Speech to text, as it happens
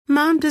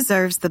Mom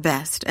deserves the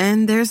best,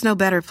 and there's no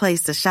better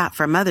place to shop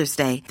for Mother's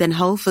Day than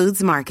Whole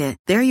Foods Market.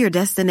 They're your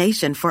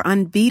destination for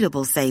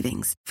unbeatable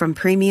savings, from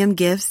premium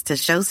gifts to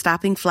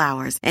show-stopping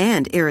flowers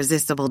and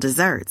irresistible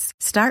desserts.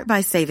 Start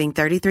by saving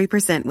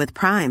 33% with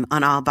Prime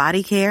on all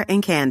body care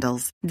and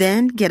candles.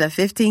 Then get a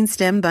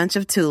 15-stem bunch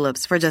of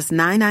tulips for just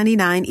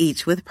 $9.99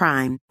 each with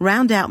Prime.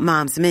 Round out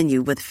Mom's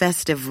menu with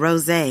festive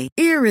rosé,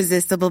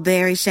 irresistible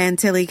berry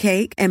chantilly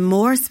cake, and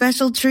more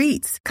special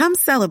treats. Come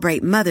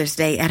celebrate Mother's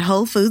Day at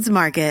Whole Foods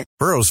Market.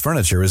 Burrow's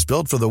furniture is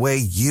built for the way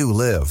you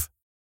live.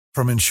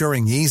 From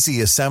ensuring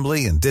easy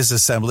assembly and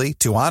disassembly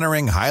to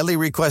honoring highly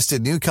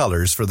requested new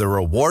colors for their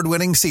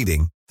award-winning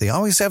seating, they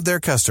always have their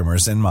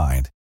customers in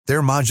mind.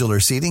 Their modular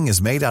seating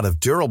is made out of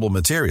durable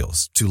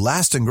materials to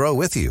last and grow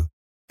with you.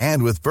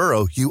 And with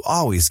Burrow, you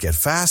always get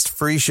fast,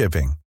 free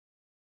shipping.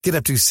 Get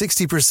up to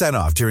 60%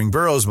 off during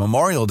Burrow's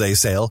Memorial Day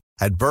sale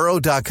at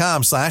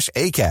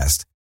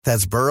burrow.com/ACAST.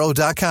 That's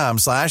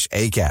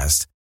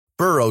burrow.com/ACAST.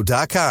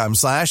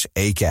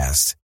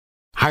 burrow.com/ACAST.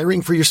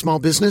 Hiring for your small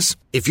business?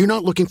 If you're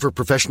not looking for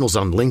professionals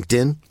on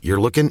LinkedIn,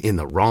 you're looking in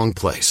the wrong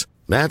place.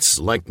 That's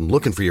like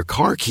looking for your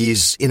car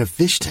keys in a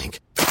fish tank.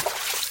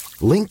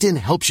 LinkedIn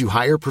helps you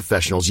hire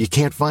professionals you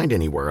can't find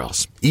anywhere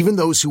else, even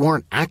those who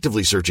aren't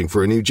actively searching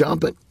for a new job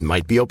but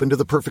might be open to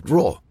the perfect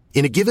role.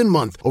 In a given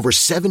month, over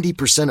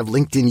 70% of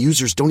LinkedIn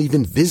users don't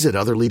even visit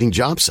other leading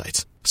job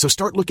sites. So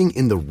start looking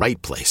in the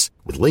right place.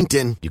 With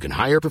LinkedIn, you can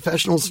hire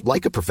professionals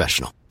like a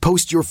professional.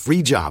 Post your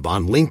free job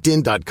on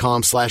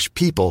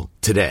linkedin.com/people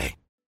today.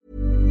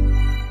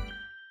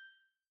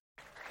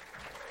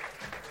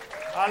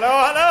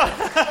 Hallå!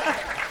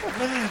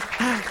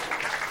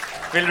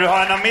 Vill du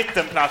ha en av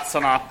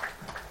mittenplatserna?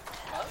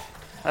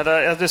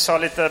 Du sa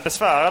lite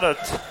besvärad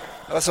ut.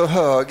 Jag var så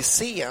hög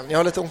scen. Jag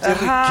har lite ont i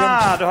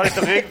ryggen. Du har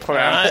lite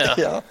ryggproblem.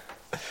 Ja.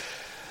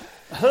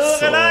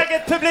 Hur är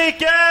läget,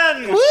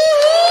 publiken? Woo!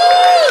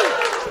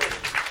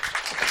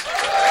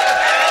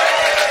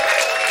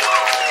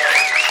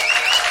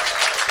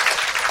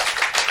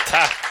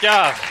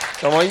 Tackar.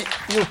 De har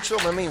gjort så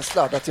med min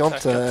sladd att jag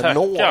inte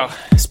når.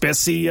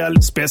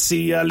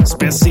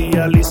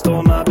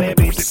 Specialisterna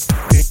baby.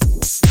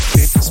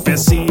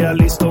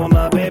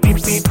 Specialisterna baby.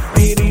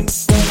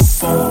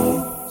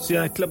 Så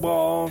jäkla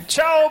bra.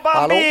 Ciao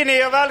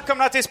bambini och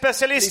välkomna till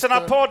Specialisterna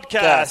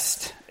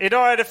podcast.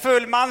 Idag är det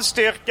full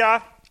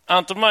manstyrka.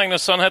 Anton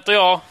Magnusson heter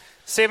jag.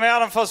 Simon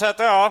Gärdenfors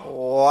heter jag.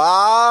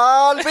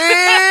 Albin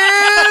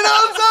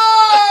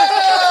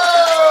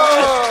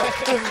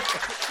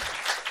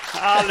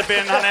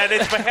Albin, han är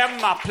lite på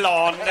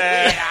hemmaplan.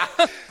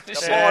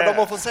 Jag bad dem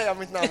att få säga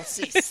mitt namn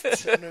sist.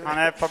 Han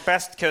är på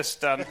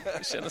västkusten.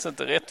 Det känns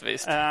inte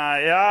rättvist.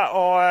 Ja,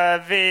 och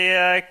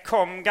vi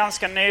kom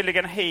ganska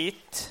nyligen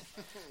hit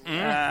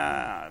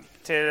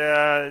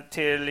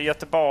till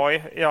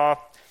Göteborg. Jag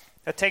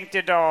tänkte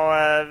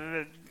idag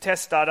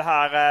testa det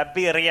här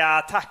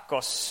birria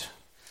tacos.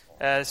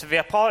 Så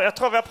jag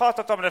tror vi har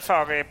pratat om det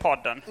förr i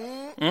podden.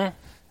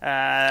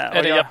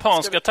 Är det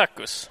japanska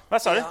tacos?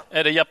 Vad sa du?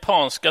 Är det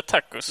japanska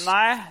tacos?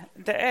 Nej,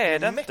 det är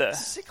det inte.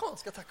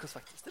 Mexikanska tacos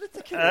faktiskt. Det är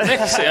lite kul.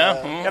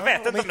 Jag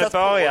vet inte om det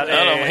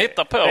började. Ja, de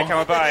hittar på. Det kan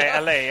man börja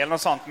i LA eller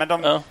något sånt.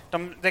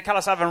 Men det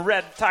kallas även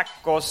red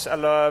tacos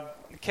eller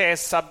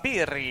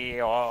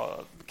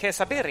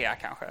quesabirria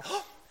kanske.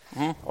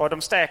 Och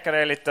de steker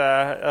det i lite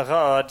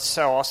röd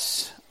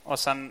sås och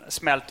sen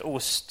smält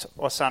ost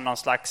och sen någon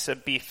slags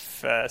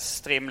biff,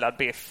 strimlad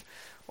biff.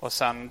 Och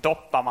sen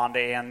doppar man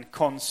det i en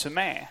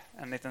konsumé,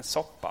 en liten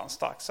soppa, en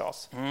stark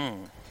sås.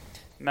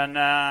 Men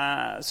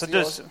så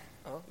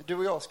du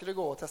och jag skulle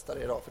gå och testa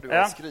det idag, för du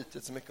har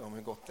skrytit så mycket om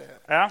hur gott det är.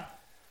 Ja.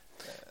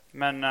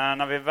 Men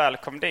när vi väl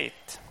kom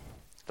dit,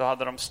 då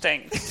hade de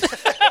stängt.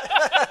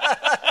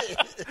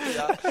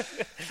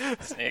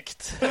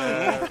 Snyggt.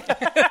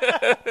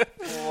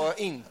 På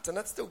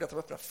internet stod det att de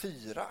öppnade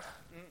 4.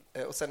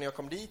 Och sen när jag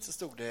kom dit så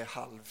stod det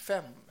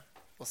 4:30.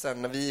 Och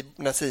sen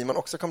när Simon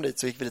också kom dit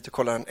så gick vi dit och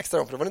kollade en extra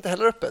gång, för det var inte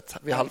heller öppet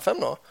vid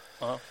 5:30 då.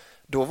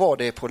 Då var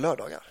det på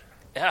lördagar.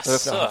 Jaså,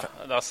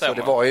 så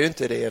det var ju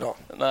inte det idag.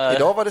 Nej.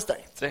 Idag var det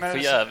stängt. Det är för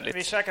jävligt.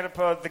 Vi käkade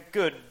på The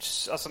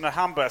Goods, alltså det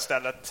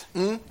hamburgerstället.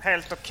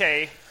 Helt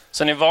okej.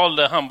 Så ni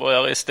valde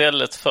hamburgare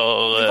istället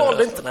för... Vi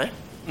valde inte, nej.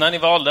 Nej, ni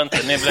valde inte.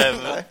 Ni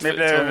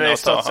blev i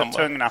stort sett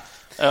tvungna.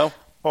 Ja.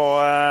 Och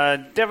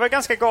det var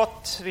ganska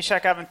gott. Vi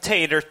käkade även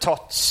tater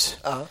tots.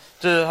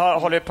 Du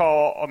håller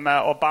på med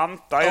att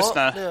banta just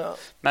nu.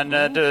 Men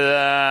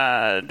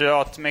du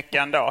åt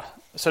mycket ändå.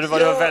 Så du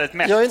var väldigt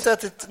mätt. Jag har inte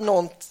ätit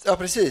något. Ja,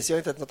 precis. Jag har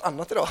inte ätit något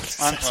annat idag.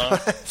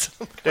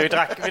 Vi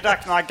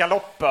drack några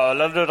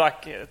galoppöl. Eller du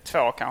drack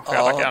 2 kanske.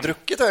 Ja,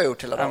 druckit har jag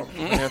gjort hela dagen.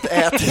 Men jag har inte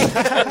ätit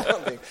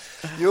någonting.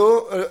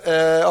 Jo,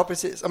 ja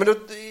precis. Ja, men då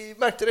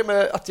märkte det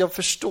med att jag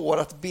förstår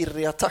att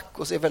birria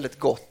tacos är väldigt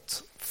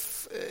gott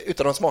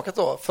utan att ha smakat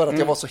då. För att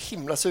jag var så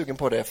himla sugen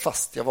på det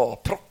fast jag var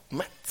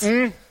proppmätt.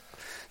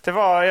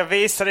 Jag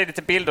visade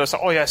lite bilder och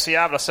sa jag är så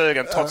jävla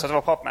sugen trots att det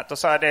var proppmätt. Och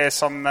så är det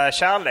som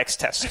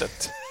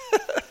kärlekstestet.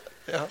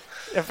 Ja.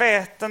 Jag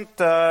vet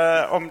inte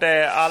om det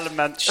är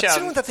allmänt känt. Jag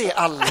tror inte att det är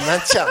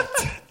allmänt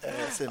känt.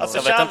 Simon. Alltså,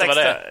 Jag vet inte vad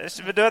det är.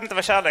 Du vet inte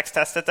vad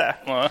kärlekstestet är?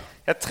 Nej.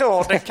 Jag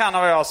tror det kan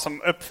vara jag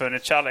som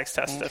uppfunnit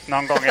kärlekstestet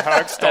någon gång i Är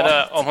högstadiet.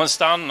 det om hon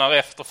stannar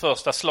efter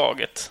första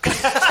slaget?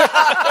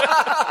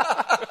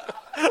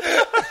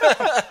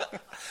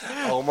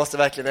 Ja, hon måste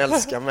verkligen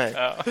älska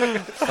mig.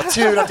 Vad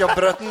tur att jag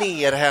bröt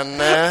ner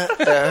henne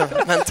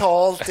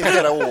mentalt i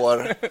flera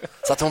år.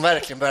 Så att hon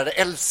verkligen började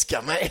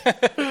älska mig.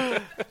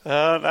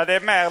 Nej, det är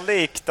mer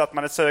likt att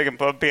man är sugen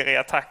på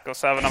birria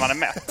tacos även när man är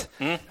mätt.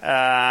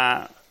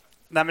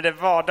 Nej, men det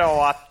var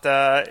då att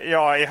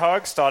jag i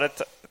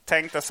högstadiet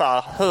tänkte så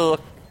här,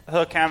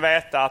 hur kan jag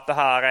veta att det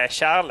här är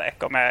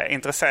kärlek om jag är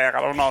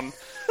intresserad av någon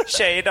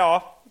tjej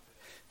då?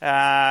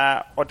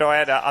 Och då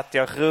är det att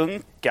jag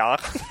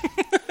runkar.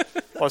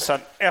 Och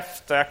sen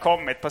efter jag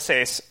kommit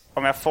precis,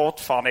 om jag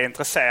fortfarande är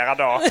intresserad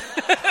då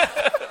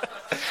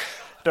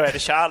är det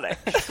kärlek.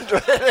 Då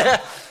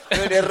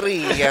är det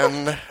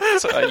ren...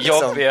 Så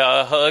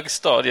jobbiga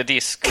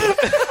högstadiedisk.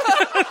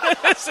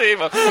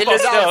 Simon, Vill du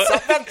dansa?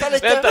 Vänta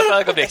lite. Vänta ett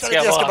ögonblick.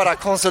 Jag ska bara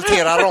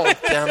konsultera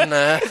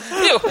ronken.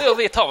 Jo,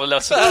 vi tar väl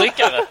oss en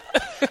tryckare.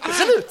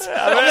 Absolut.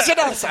 Ja, vi ska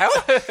dansa, ja.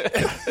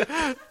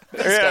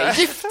 Vi ska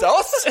gifta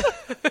oss.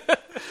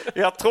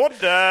 Jag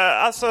trodde,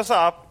 alltså så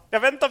här, jag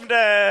vet inte om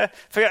det...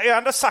 För jag har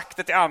ändå sagt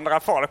det till andra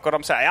folk och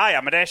de säger,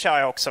 ja men det kör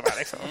jag också med.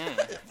 Liksom.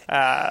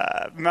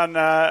 Men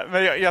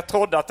jag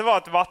trodde att det var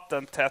ett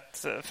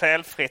vattentätt,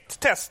 felfritt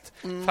test.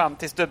 Fram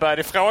tills du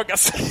började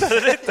ifrågasätta det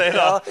lite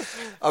idag.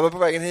 Ja, men på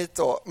vägen hit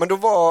då. Men det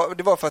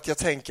var för att jag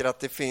tänker att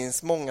det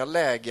finns många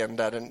lägen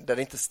där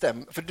det inte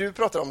stämmer. För du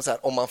pratar om så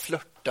här, om man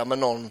flörtar med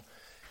någon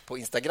på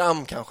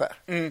Instagram kanske.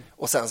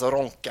 Och sen så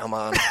ronkar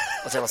man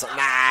och säger man så,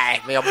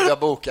 nej, men jag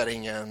bokar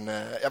ingen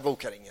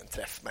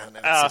träff med henne.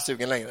 Jag är inte så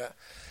sugen längre.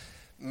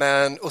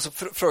 Men och så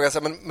frågar jag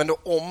så här, men då,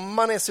 om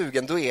man är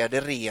sugen, då är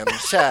det ren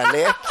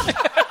kärlek.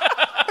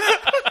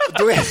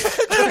 då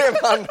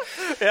är man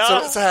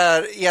så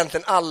här,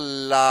 egentligen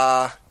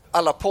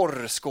alla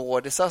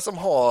porrskådisar som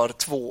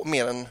har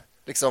mer än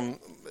liksom,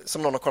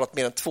 som någon har kollat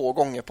mer än 2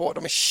 gånger på.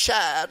 De är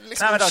kär.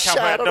 Liksom. Nej,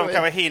 men de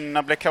kanske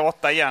hinner bli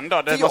kåta igen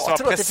då. Det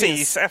måste vara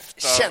precis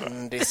efter.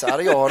 Kändisar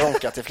jag har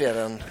ronkat till fler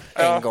än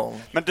en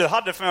gång. Men du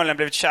hade förmodligen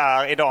blivit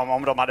kär i dem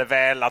om de hade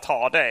velat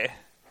ha dig.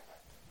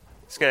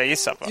 Ska jag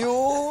gissa på?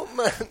 Jo,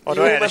 men... Och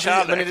då är det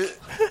kärlek.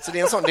 Så det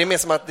är en sån, det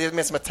är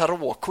mer som ett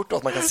tarotkort då,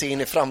 att man kan se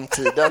in i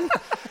framtiden.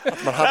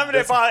 Att man hade... Nej, men det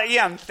är bara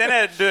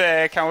egentligen du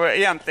är kanske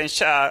egentligen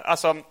kär.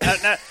 Alltså,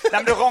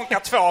 när du ronkar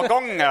 2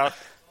 gånger,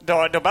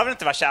 då behöver det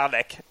inte vara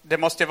kärlek. Det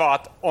måste ju vara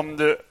att om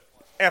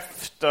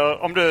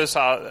du så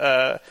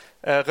här,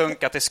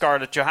 runkar till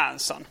Scarlett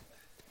Johansson.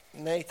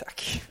 Nej,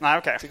 tack. Nej,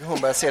 okej. Tycker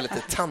hon börjar se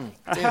lite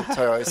tantig ut,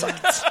 har jag ju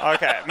sagt.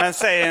 Okej, men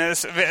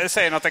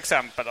säg något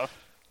exempel då.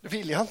 Det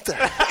vill jag inte.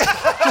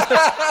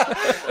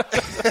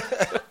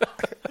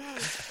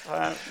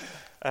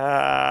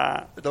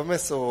 De är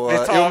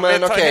så... Jo,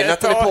 men okej,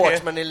 Natalie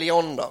Portman i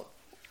Leon då.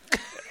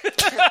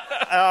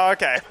 Ja,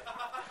 okej.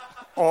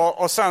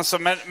 Och sen så,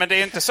 men det är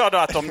ju inte så då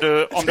att om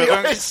du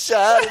jag är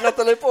kär i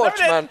Natalie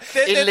Portman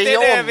i Leon. Det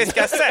är det vi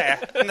ska se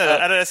nu.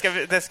 Eller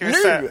det ska vi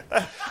se. Nu?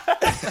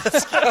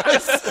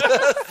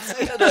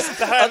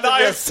 Det här är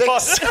live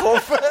sexshow.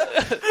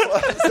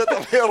 Sätta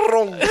mig och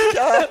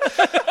ronka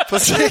på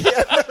scenen.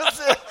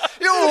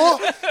 Jo,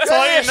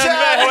 jag är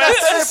kär i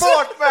Natalie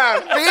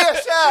Portman. Vi är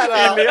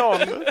kära. I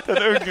Leon,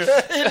 den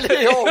unge. I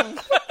Leon.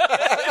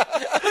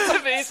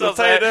 Så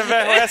tar du en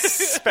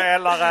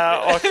VHS-spelare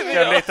och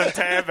en liten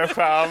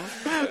tv-skärm.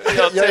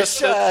 Jag är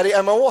kär i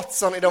Emma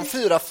Watson i de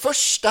 4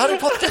 första Harry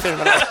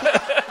Potter-filmerna.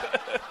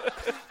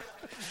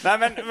 Nej,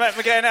 men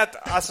grejen är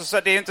att alltså, så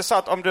det är inte så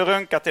att om du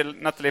runkar till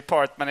Natalie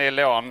Portman i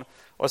Leon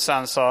och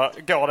sen så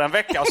går det en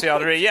vecka och så gör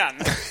du det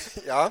igen.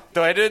 Ja.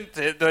 Då är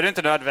du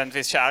inte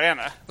nödvändigtvis kär i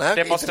henne. Nej,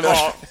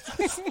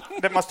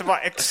 det måste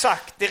vara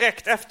exakt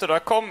direkt efter du har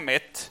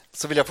kommit.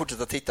 Så vill jag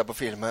fortsätta titta på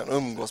filmen och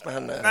umgås med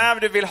henne. Nej, men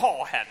du vill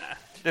ha henne.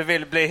 Du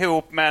vill bli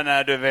ihop med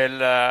henne, du vill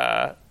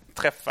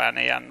träffa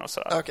henne igen och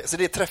så. Okej, så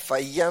det är träffa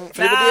igen.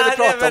 För det var det vi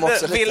pratade om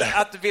också lite.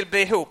 Att du vill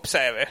bli ihop,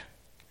 säger vi.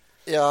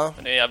 Ja.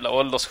 Men det är en jävla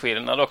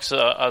åldersskillnad också.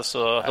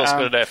 Alltså, hur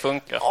skulle det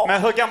funka?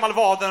 Men hur gammal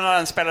var du när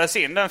den spelades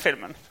in, den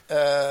filmen?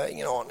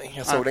 Ingen aning.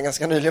 Jag såg den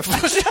ganska nyligen för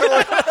första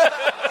gången.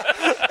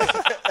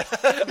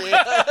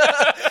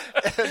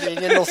 Det är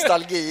ingen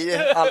nostalgi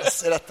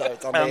alls i detta.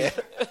 Utan det är...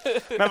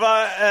 Men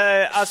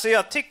alltså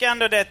jag tycker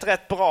ändå det är ett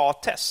rätt bra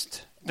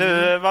test.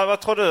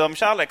 Vad tror du om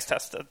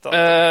kärlekstestet då?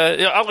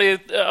 Jag har aldrig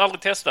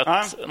testat.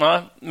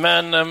 Nej.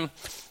 Men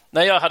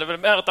när jag hade väl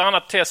mer ett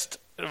annat test.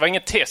 Det var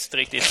inget test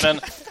riktigt,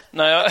 men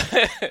när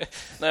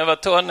jag var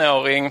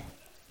tonåring.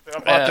 Det var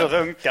bara att du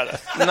runkade.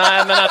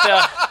 Nej, men att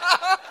jag...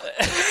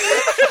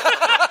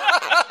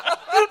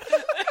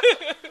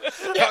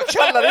 Jag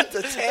kallar det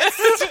inte test.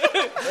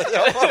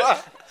 Jag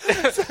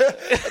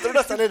tror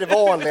nästan det är det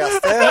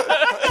vanligaste.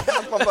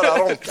 Att man bara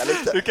ronkar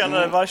lite. Du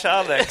kallar det bara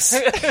kärleks.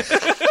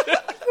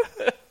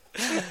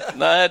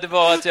 Nej, det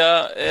var att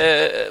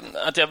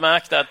jag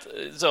märkte att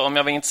så, om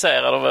jag var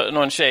intresserad av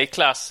någon tjej i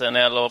klassen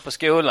eller på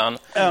skolan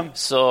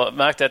så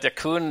märkte jag att jag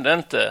kunde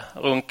inte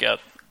runka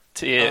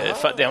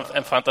till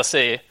en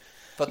fantasi.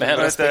 För att med du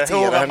henne.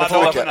 respekterar henne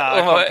för mycket.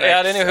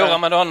 Ja, det är nog hora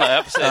Madonna,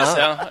 ja, precis.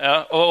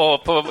 Ja.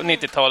 Och på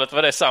 90-talet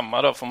var det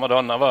samma då, för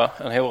Madonna var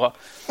en hora.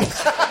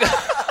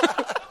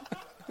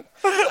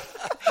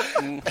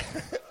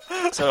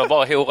 Så det var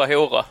bara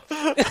hora.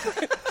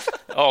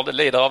 Ja, det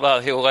lider av det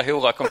här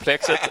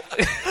hora-komplexet.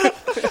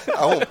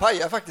 Ja, hon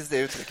pajar faktiskt det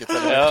uttrycket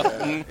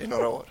i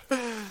några år.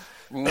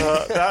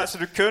 Så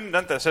du kunde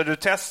inte, så du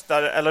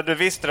testade, eller du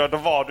visste då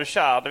var du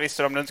kär, du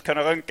visste om du inte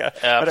kunde runka.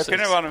 Men det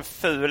kunde vara en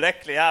ful,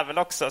 äcklig jävel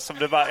också som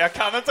du bara, jag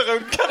kan inte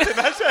runka till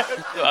den här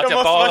tjejen. Jag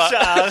måste vara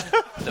kär.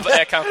 Det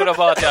är kanske då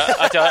bara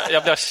att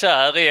jag blir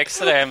kär i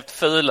extremt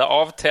fula,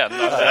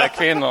 avtändande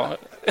kvinnor.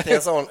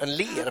 Det är en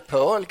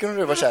lerpöl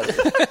kunde du vara kär i.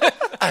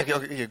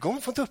 Jag går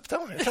inte upp där.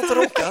 Jag kan inte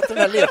runka den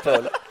här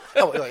lerpölen.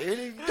 Jag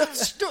är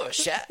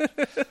dödsstörkär.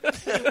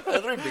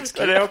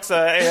 Det är också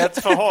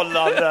ett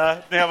förhållande.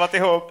 Ni har varit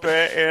ihop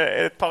i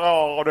ett par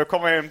år och du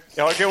kommer in.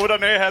 Jag har goda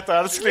nyheter,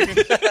 älskling.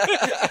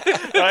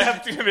 Jag har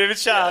äntligen blivit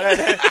kär i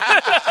dig.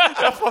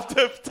 Jag har fått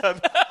upp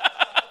den.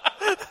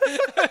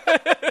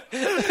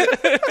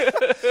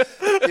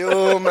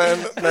 Jo,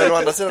 men å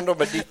andra sidan då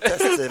med ditt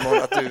test,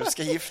 Simon, att du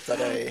ska gifta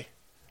dig.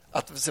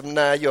 Att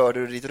när gör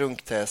du ditt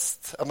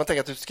runktest? Att man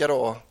tänker att du ska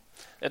då...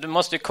 Ja, du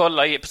måste ju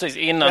kolla precis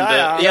innan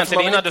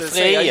innan du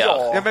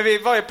friar. Ja, men vi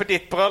var ju på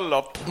ditt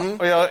bröllop.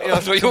 Och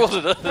då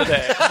gjorde du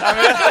det.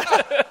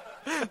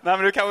 Nej,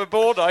 men du kanske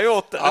borde ha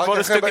gjort det. Ja,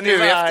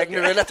 nu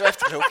är det lätt att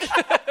efterklok.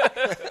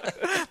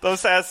 De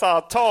säger så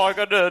här,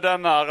 tager du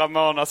denna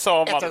Ramona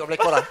Sommar? Ett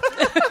ögonblick bara.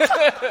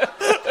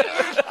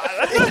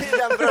 I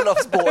den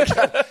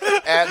bröllopsbågen.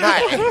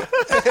 Nej,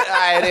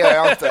 det gör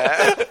jag inte.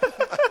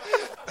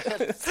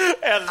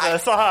 Eller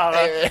så här.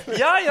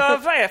 Ja,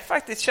 jag är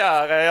faktiskt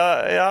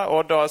kär.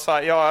 Och då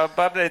sa jag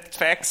börjar bli lite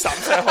tveksam,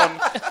 säger hon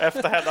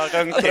efter hela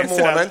runkincidenten.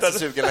 Mona är inte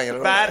sugen längre.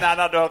 Nej,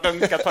 du har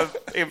runkat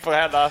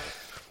inför hela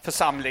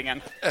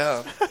församlingen.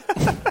 Ja,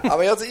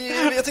 men jag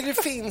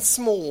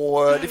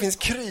tycker det finns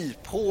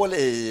kryphål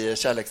i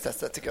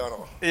kärlekstestet, tycker jag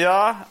nog.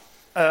 Ja,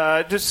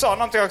 du sa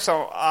någonting också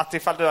om att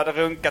ifall du hade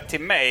runkat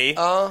till mig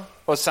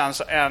och sen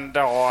så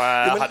ändå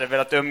hade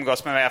velat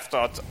umgås med mig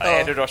efteråt,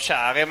 är du då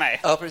kär i mig?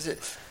 Ja,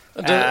 precis.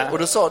 Och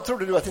då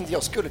trodde du att inte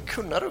jag skulle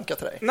kunna runka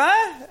till dig?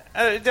 Nej,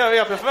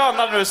 jag blev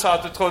förvånad när du sa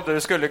att du trodde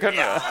du skulle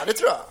kunna. Ja, det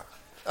tror jag.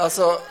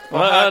 Alltså, och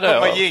här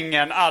kommer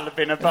gingen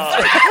Albin är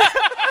börd.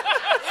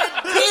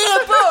 Det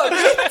är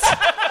bördigt!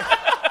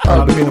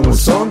 Albin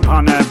Olsson,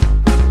 han är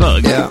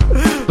bög.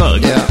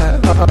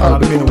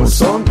 Albin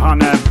Olsson,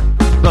 han är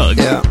bög.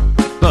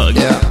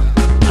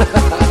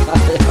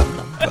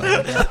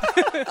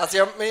 Alltså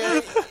jag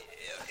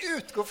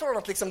utgår från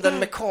att liksom den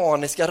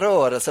mekaniska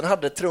rörelsen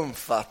hade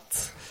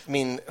trumfat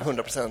min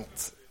 100%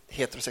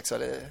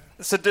 heterosexualitet.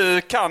 Så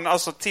du kan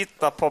alltså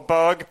titta på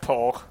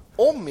bögporr?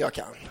 Om jag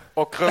kan.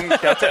 Och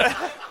runka till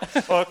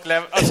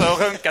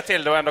runka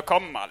till det och ändå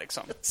komma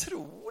liksom. Jag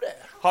tror det.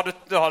 Har du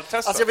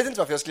testat? Alltså jag vet inte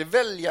varför jag skulle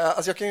välja.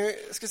 Alltså jag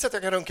skulle säga att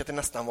jag kan runka till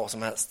nästan vad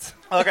som helst.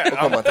 Okej. Och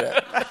komma till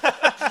det.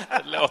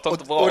 Det låter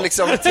inte bra. Och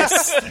liksom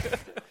testet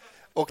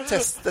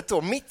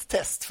då, mitt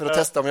test för att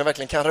testa om jag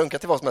verkligen kan runka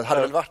till vad som helst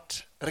hade väl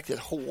varit riktigt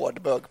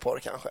hård bögporr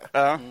kanske.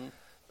 Ja.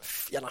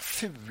 Gärna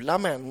fula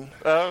män.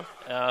 Ja,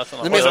 då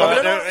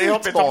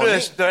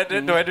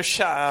är du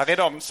kär i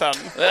dem sen.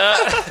 Ja,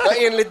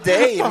 enligt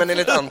dig, men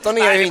enligt Anton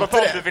är jag ju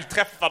inte det. Du vill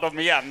träffa dem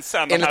igen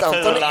sen. Enligt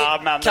Anton,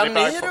 fula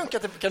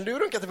kan du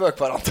runka till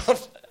bögporr, Anton?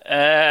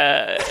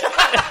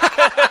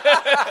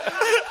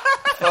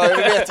 Ja, du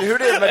vet ju hur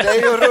det är med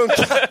dig och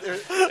runka.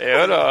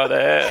 Jo då,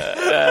 det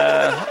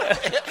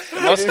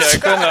måste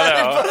jag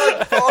kunna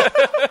då.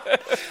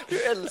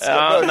 Du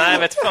älskar bögporr. Nej,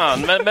 vet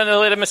fan. Men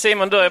hur är det med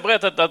Simon? Du har ju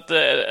berättat att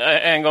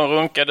en gång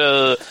runkade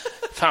du...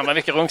 Fan vad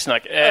mycket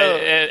runksnack.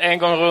 En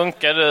gång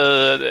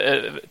runkade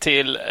du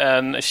till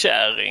en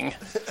kärring.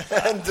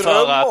 En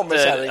dröm om en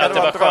kärring. Att det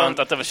var skönt,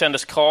 att det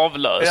kändes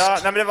kravlöst. Ja, nej,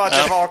 men det var att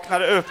jag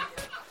vaknade upp.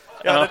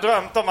 Jag hade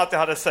drömt om att jag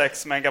hade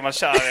sex med en gammal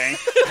kärring.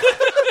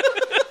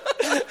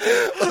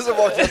 Och så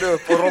vaknade du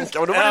upp och runkade.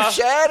 Och då var du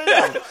kär i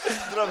den.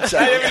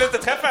 Nej, jag ville inte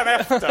träffa henne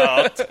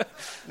efteråt.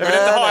 Jag ville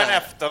inte ha en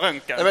efter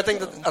runken. Nej, men jag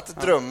tänkte att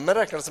drömmen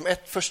räknades som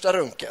ett första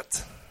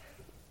runket.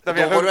 Då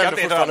var du ändå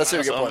fortfarande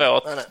sugen på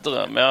det.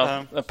 Dröm.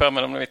 Jag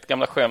påminner om mitt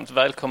gamla skämt.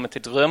 Välkommen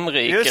till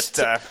drömriket. Just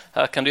det.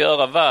 Här kan du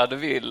göra vad du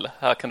vill.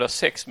 Här kan du ha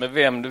sex med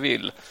vem du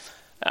vill.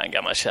 En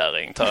gammal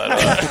kärring tar jag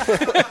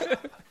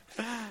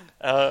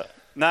då.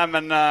 Nej,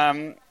 men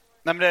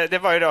det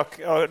var ju dock,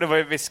 det var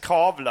ju viss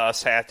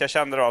kravlöshet. Jag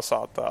kände då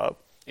så att...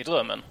 I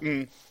drömmen?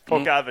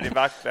 Och även i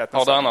verkligheten.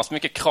 Har du annars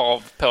mycket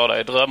krav på dig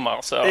i drömmar?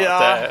 Så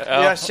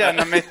jag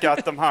känner mycket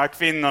att de här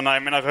kvinnorna i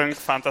mina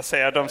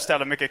runkfantasier, de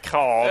ställer mycket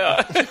krav.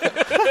 Ja.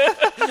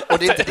 Och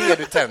det är inte det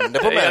du tänder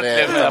på med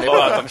det? Det är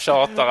bara att de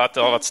tjatar att du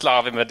har varit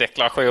slarvig med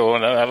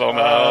deklarationen eller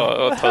med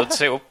att ta ut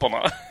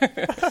soporna.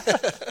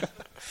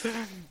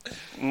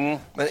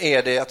 Men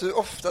är det att du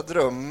ofta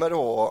drömmer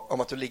då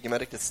om att du ligger med en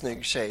riktigt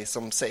snygg tjej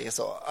som säger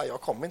så,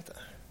 jag kommer inte?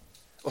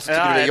 Och så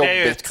tycker du det är jobbigt. Det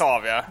är ju ett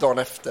krav, ja. Dagen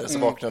efter så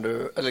vaknar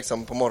du, eller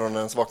liksom på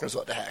morgonen så vaknar du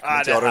så, det här kommer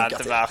inte det jag här runka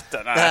inte till. värt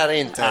det, Det här är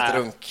inte ett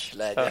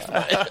runkläge för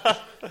mig.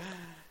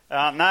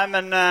 Ja, nej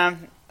men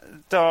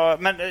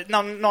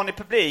någon i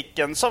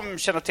publiken som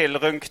känner till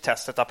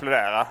runktestet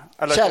applådera.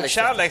 Eller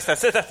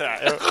kärlekstestet.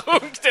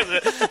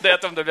 Det är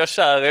att om du blir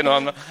kär i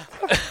någon.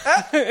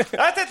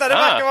 Jag tittar, det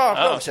verkar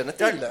vara. Jag känner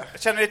till det.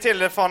 Känner ni till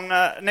det från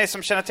ni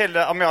som känner till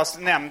det, om jag har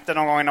nämnt det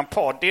någon gång i någon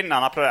podd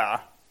innan applådera?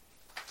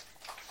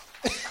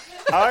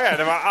 Ja,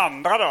 det var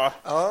andra då.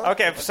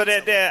 Okej, så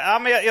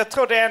men jag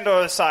tror det är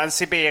ändå så en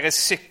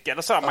sibirisk cykel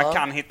och så man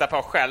kan hitta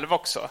på själv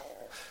också.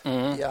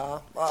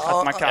 Ja.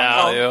 Att man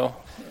kan.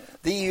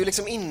 Det är ju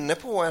liksom inne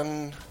på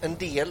en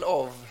del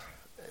av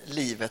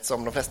livet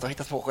som de flesta har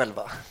hittat på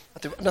själva.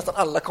 Att nästan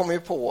alla kommer ju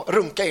på,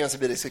 runka i en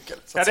sibirisk cykel.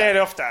 Ja, det är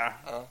det ofta.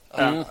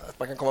 Att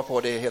man kan komma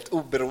på det helt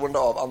oberoende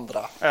av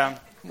andra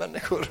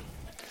människor.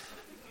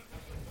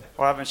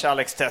 Och även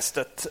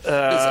kärlekstestet. Det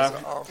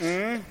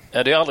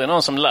är aldrig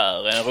någon som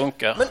lär en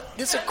runka. Men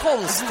det är så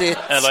konstigt.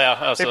 Eller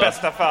alltså, i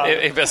bästa fall.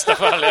 I bästa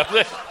fall, ja.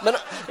 Men,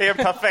 i en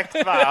perfekt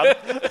värld.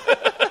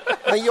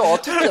 Men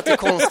jag tycker att det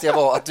konstiga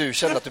var att du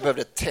kände att du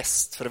behövde ett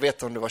test för att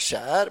veta om du var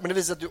kär. Men det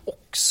visade att du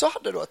också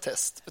hade då ett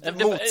test. Det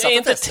är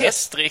inte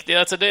test riktigt.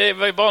 Alltså, det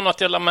var ju bara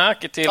något jag lade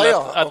märke till.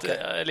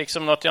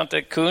 Liksom något jag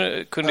inte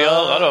kunde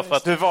göra då. För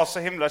att... Du var så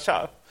himla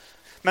kär.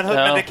 Men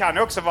det kan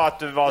ju också vara att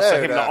du var så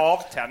himla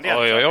avtänd.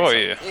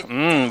 Oj.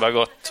 Vad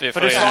gott.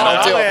 För du sa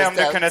aldrig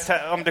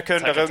om du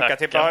kunde runka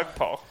till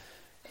bögpar.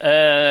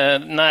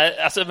 Nej,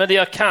 alltså, men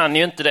jag kan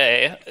ju inte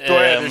det. Då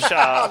är du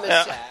kär.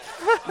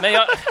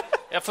 Men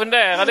jag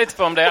funderar lite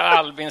på om det är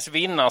Albins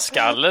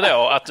vinnarskalle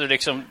då. Att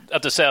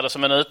du ser det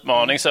som en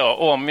utmaning så.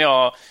 Om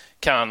jag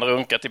kan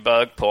runka till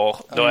bögpar,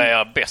 då är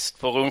jag bäst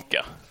på att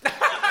runka.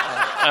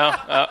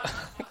 Ja.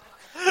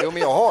 Jo,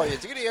 men jag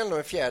tycker det är ändå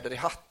en fjäder i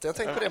hatten. Jag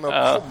tänker på det med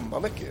att komma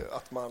mycket.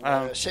 Att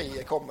man,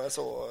 tjejer kommer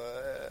så...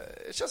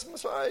 Det känns som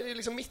att det är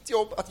liksom mitt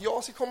jobb att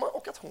jag ska komma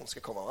och att hon ska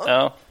komma. Va?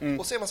 Ja.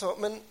 Och så är man så,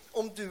 men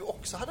om du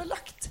också hade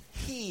lagt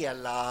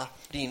hela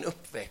din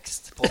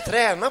uppväxt på att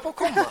träna på att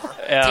komma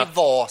till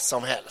vad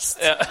som helst.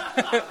 Ja.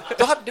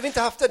 Då hade vi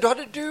inte haft det. Då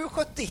hade du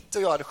skött ditt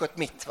och jag hade skött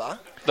mitt, va?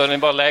 Då hade ni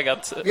bara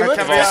legat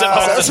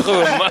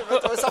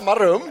i samma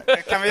rum.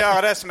 Kan vi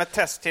göra det som ett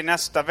test till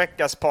nästa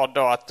veckas podd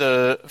då? Att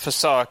du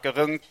försöker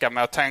runka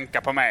med att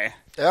tänka på mig.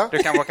 Ja. Du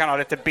kanske kan ha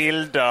lite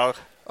bilder.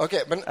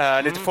 Okej,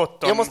 men lite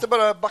foton. Jag måste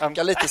bara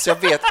backa lite så jag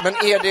vet. Men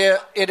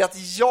är det att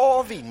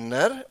jag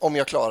vinner om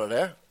jag klarar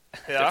det?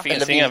 Ja. Det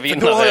finns inga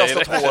vinnare. Då har jag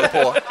stått hål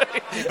på.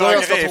 Då har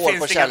jag stått hål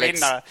på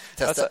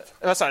kärlekstestet.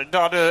 Då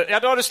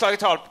har du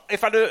slagit hål.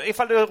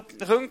 Ifall du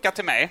runkar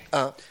till mig,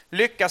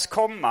 lyckas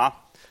komma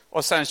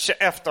och sen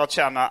efteråt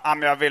känna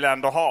att jag vill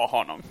ändå ha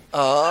honom.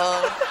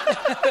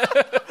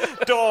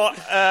 Då...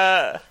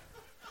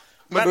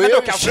 Men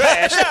då kanske du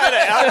är kär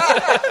det.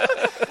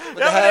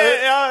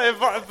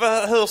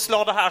 Hur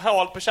slår det här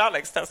hål på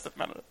kärlekstestet,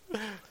 menar du?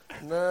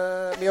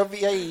 Nej, men jag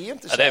är ju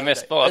inte kär. Det är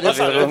mest bara att du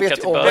vill runka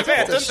till bög. Det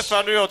vet du inte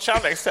för du har gjort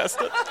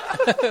kärlekstestet.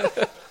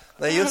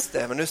 Nej, just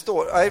det. Men nu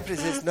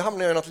nu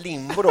hamnar jag i något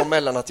limbo då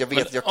mellan att jag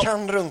vet att jag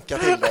kan runka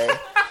till dig.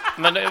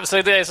 Men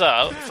så det är så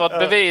här, för att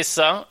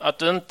bevisa att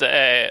du inte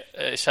är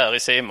kär i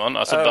Simon,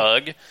 alltså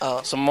bög,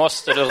 så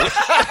måste du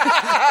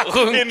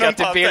runka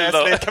till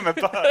bilder.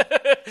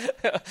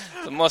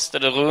 Så måste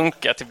du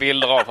runka till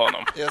bilder av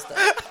honom. Just det.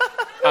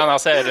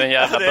 Annars är du en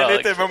jävla bög. Det är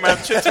lite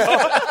moment 22.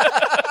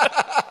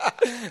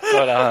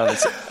 Så det här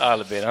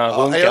Albin, han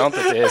runkar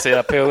inte till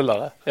sina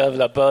polare.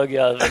 Jävla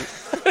bögjävel.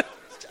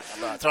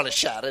 Jag tror han är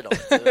kär i dem.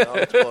 Jag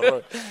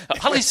har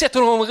aldrig sett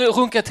honom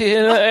runka till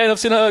en av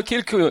sina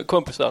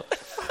killkompisar.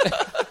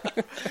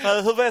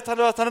 Hur vet han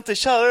då att han inte är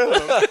kär i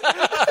honom?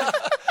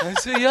 Han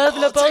är så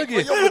jävla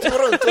bögig. Jag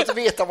går runt och inte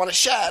vet om han är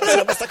kär i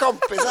sina bästa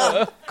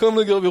kompisar. Kom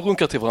nu, går vi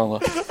runkar till varandra.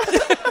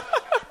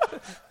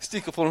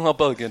 Sticker från den här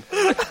bögen.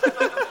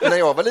 När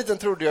jag var liten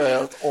trodde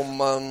jag att om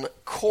man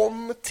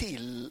kom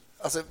till...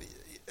 Alltså,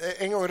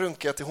 en gång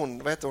runkade jag till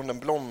hon, vad heter hon, den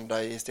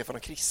blonda i Stefan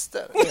och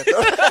Krister?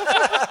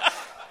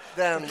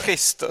 Den...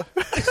 Krister.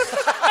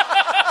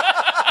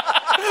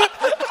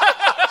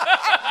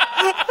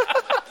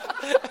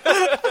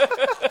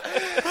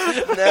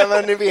 Nej,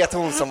 men ni vet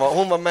hon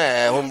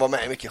var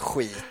med i mycket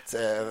skit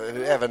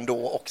även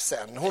då och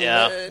sen.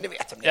 Ni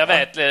vet om det. Jag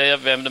vet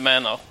vem du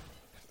menar. Är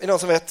det någon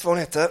som vet vad hon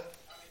heter?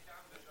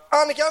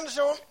 Annika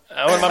Andersson.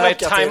 Hon var med i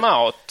Time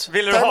Out.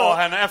 Vill du ha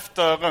henne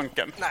efter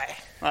runken? Nej.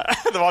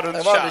 Det var du inte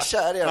jag var aldrig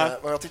kär i henne,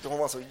 men jag tyckte hon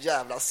var så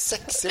jävla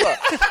sexig.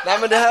 Nej,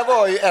 men det här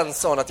var ju en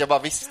sån att jag bara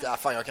visste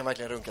fan, jag kan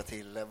verkligen runka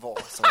till vad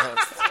som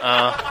helst.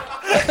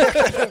 Jag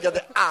kan runka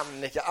till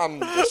Annika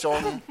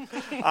Andersson.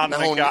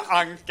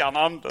 Ankan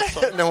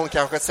Andersson. När hon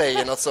kanske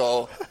säger något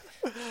så...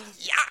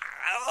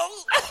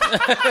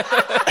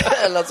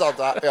 eller något sånt.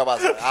 Jag bara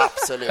så,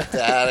 absolut,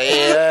 det här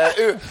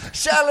är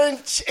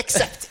challenge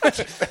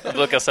accepted. Jag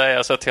brukar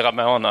säga så till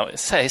Ramona.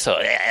 Säg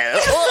så.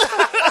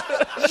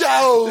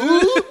 Jag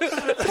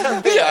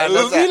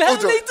vill ha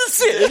lite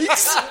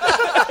sex.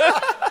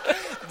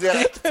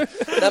 Direkt.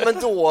 Nej, men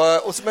då,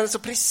 men så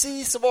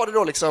precis så var det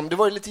då liksom, det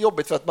var ju lite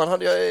jobbigt för att man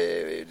hade,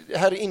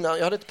 här innan,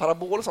 jag hade inte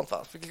parabol och sånt,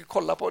 va? Fick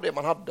kolla på det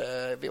man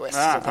hade VHS.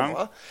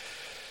 Va?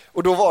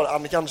 Och då var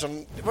Annika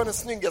Andersson, det var den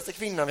snyggaste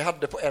kvinnan vi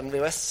hade på en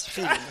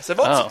VHS-film. Så det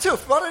var inte så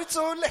tufft, det var inte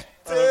så lätt.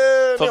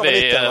 För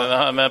vi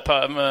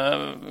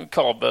med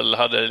kabel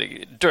hade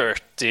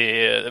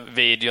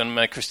Dirty-videon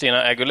med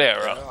Christina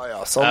Aguilera.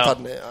 Ja, sånt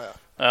hade ni,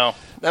 ja.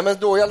 Nej, men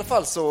då i alla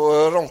fall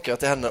så ronkade jag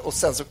till henne och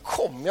sen så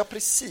kom jag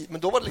precis,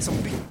 men då var det liksom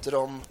bytte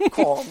de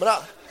kamera.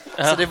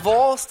 Så det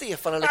var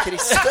Stefan eller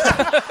Christer.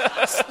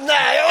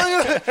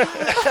 Nej,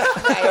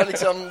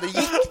 liksom, det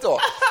gick då.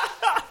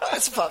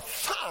 Så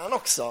fan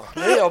också,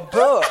 nu är jag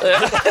bög.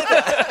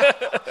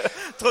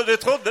 Du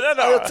trodde det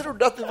då? Jag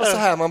trodde att det var så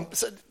här man...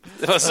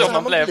 Det var så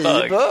man blev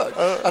bög.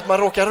 Att man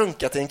råkar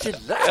runka till en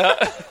kille.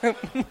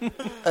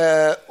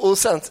 Och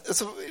sen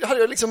så hade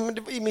jag liksom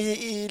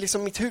i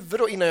liksom mitt huvud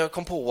då, innan jag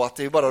kom på att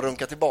det är bara att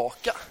runka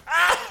tillbaka.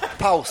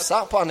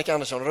 Pausa på Annika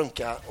Andersson,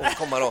 runka och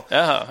komma då.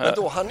 Men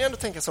då hann jag ändå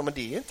tänka så, men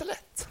det är inte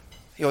lätt.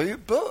 Jag är ju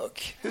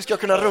bög. Hur ska jag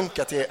kunna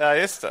runka till... Ja,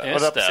 just det.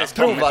 Just det.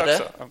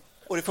 Provade.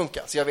 Och det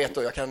funkar, så jag vet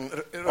då jag kan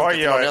runka till någon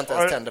jag inte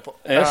ens tänder på.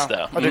 Just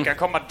det. Och du kan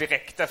komma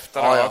direkt efter.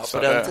 Ja, också.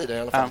 på den tiden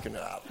i alla fall kunde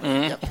jag.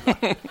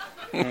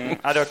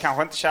 Ja, då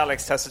kanske inte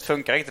kärlekstestet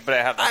funkar riktigt på det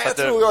heller. Nej, jag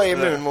tror jag är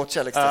immun mot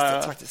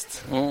kärlekstestet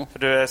faktiskt. För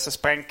du är så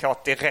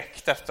sprängkort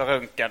direkt efter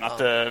runken att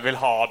du vill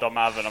ha dem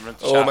även om du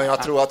inte känner. Men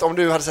jag tror att om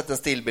du hade sett en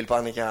stillbild på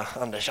Annika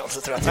Andersson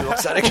så tror jag att du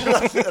också hade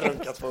kunnat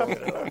runka 2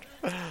 gånger.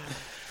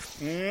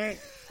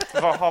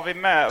 Vad har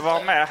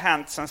mer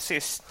hänt sen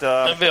sist?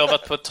 Vi har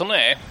varit på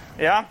turné.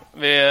 Ja.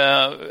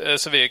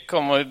 Så vi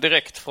kommer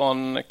direkt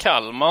från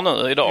Kalmar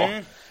nu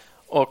idag.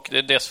 Och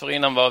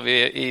dessförinnan var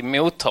vi i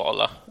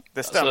Motala.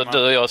 Det stämmer. Alltså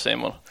du och jag,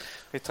 Simon.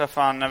 Vi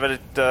träffade en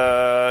väldigt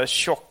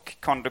tjock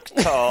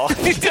konduktör.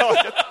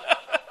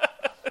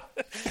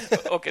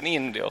 Och en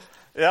indier.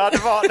 Ja,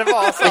 det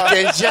var så.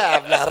 Vilken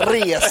jävla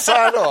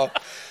resa då.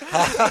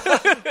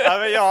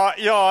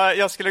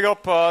 Jag skulle gå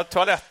på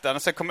toaletten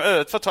och sen kom jag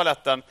ut för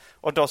toaletten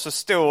och då så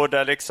stod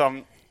det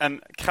liksom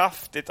en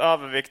kraftigt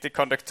överviktig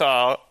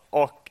konduktör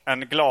och en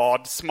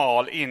glad,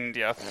 smal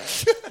indier.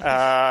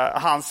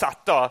 Han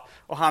satt då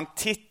och han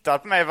tittade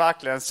på mig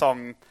verkligen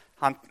som...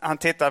 Han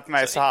tittade på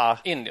mig så här.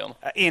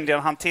 Indien,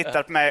 han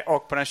tittade på mig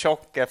och på den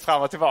tjocke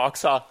fram och tillbaka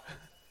så här.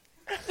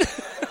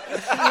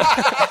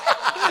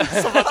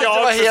 Som att jag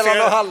det var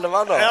hela och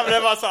halva då. Ja, men det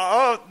var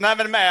så, nej,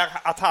 men mer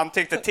att han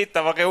tyckte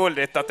titta vad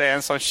roligt att det är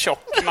en sån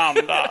tjock man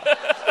där.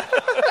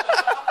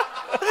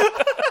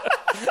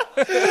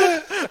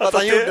 Att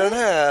han gjorde den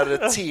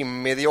här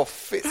Tim i The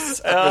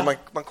Office. Att när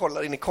man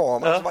kollar in i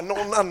kameran så bara,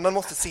 någon annan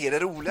måste se det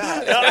roliga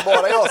här. Det är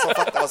bara jag som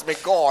fattar vad som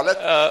är galet.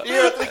 Det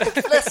är ett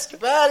riktigt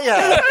fläskberg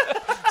här.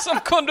 Som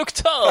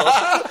konduktör.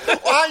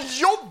 Och han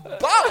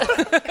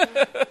jobbar.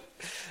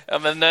 Ja,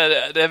 men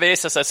det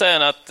visar sig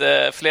sen att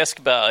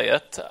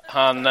Fläskberget,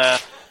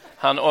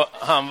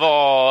 han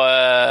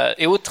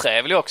var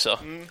otrevlig också.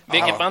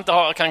 Vilket man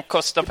inte kan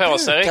kosta på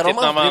sig riktigt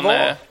när man...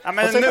 Ja,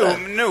 men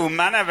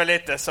Newman är väl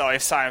lite så i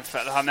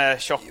Seinfeld. Han är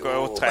tjock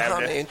och otrevlig. Men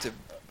han är ju inte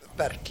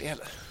verklig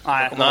heller.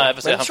 Nej,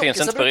 precis. Han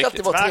finns inte på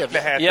riktigt.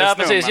 Ja,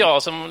 precis.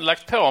 Jag som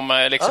lagt på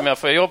mig liksom, jag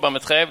får jobba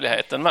med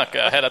trevligheten,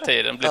 märker jag hela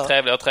tiden. Blir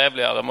trevligare och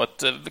trevligare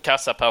mot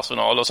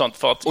kassapersonal och sånt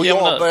för att... Och jag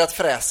har börjat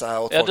fräsa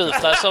åt folk. Ja, du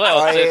fräser åt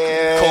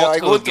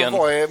korthuggen.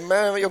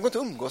 Jag går inte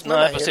umgås med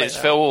mig. Nej,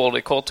 precis. 2 ord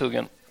i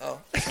korthuggen.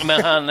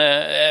 Men han...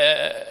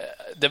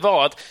 det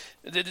var att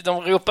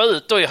de ropade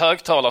ut då i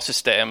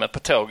högtalarsystemet på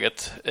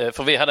tåget,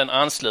 för vi hade en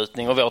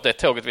anslutning och det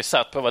tåget vi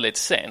satt på var lite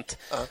sent.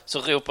 Så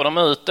ropade de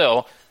ut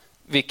då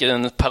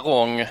vilken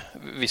perrong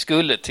vi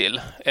skulle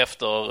till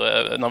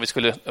efter när vi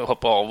skulle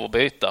hoppa av och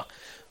byta.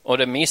 Och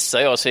det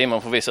missade jag och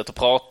Simon för vi satt och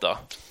pratade.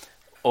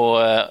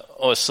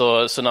 Och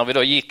så när vi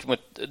då gick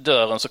mot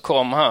dörren så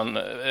kom han,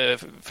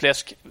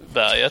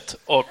 Fläskberget,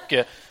 och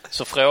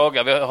så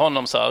frågade vi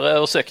honom så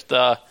här,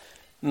 ursäkta,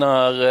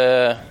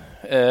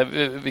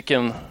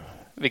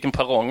 vilken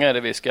perrong är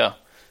det vi ska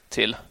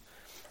till?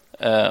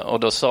 Och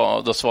då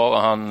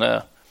svarade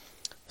han,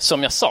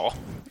 som jag sa.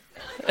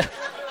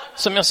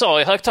 Som jag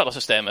sa i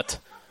högtalarsystemet.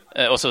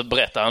 Och så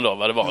berättade han då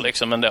vad det var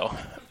liksom ändå.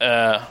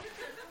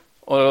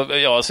 Och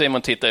jag och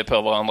Simon tittade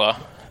på varandra.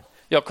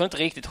 Jag kunde inte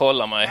riktigt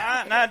hålla mig.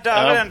 Nej,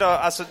 där är ändå...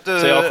 Alltså,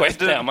 så jag skett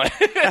ner mig.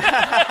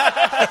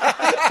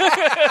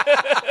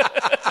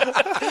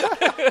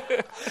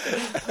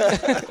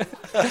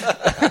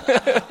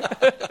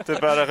 Du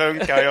började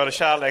runka och göra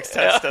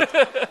kärlekstestet.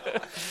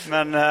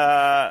 Men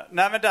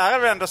där är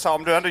vi ändå så,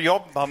 om du ändå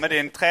jobbar med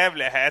din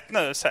trevlighet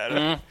nu, så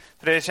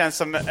för det känns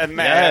som en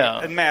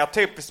mer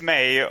typiskt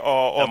mig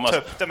och ta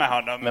upp det med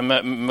honom.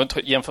 Men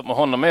jämfört med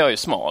honom är jag ju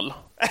smal.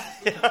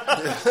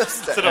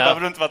 Så då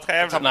behöver du inte vara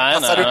trevlig.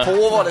 Passar du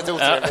på att vara lite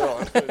otrevlig då?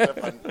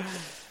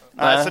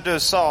 Nej, så du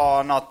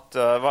sa något,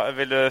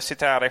 vill du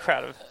citera dig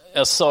själv?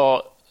 Jag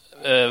sa,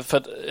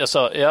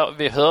 ja,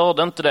 vi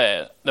hörde inte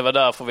det. Det var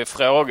därför vi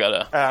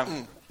frågade.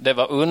 det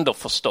var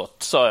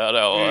underförstått, sa jag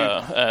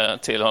då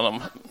till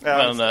honom. Ja,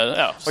 men,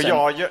 sen... Och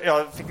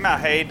jag fick med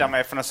hejda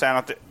mig från att säga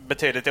något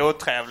betydligt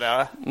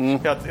otrevligare.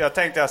 Jag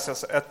tänkte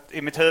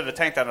i mitt huvud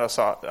tänkte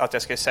jag att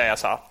jag skulle säga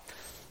så här.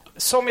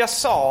 Som jag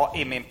sa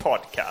i min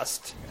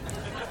podcast.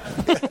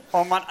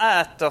 Om man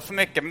äter för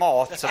mycket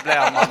mat så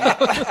blir man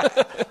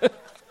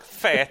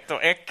fet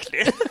och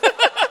äcklig.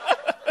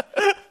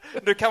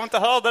 Du kan inte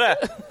höra det.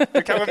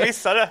 Du kan väl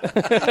missa det.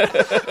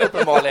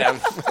 Uppenbarligen.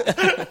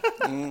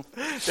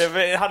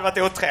 Det hade varit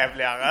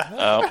otrevligare.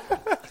 Ja.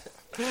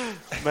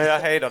 Men jag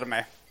hejdade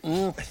mig.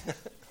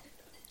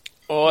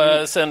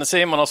 Och sen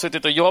Simon har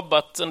suttit och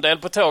jobbat en del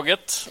på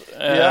tåget.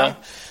 Jag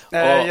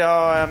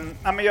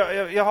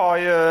har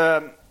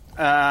ju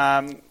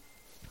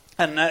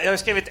jag har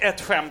skrivit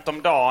ett skämt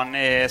om dagen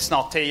i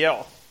snart 10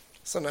 år.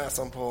 Sån här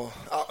som på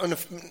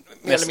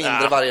mer eller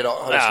mindre varje dag.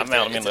 Ja, mer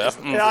eller mindre.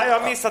 Ja, jag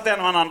har missat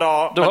en och annan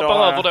dag. Du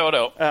hoppar över då och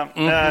då. Jag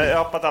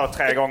har hoppat över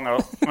 3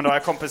 gånger. Men då har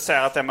jag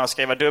kompenserat det med att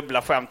skriva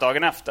dubbla skämt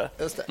dagen efter.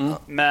 Just det.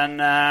 Men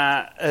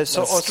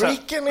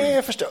streaken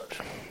är förstörd.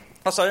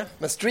 Vad sa du?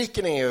 Men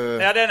streaken är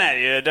ju... Ja,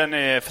 den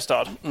är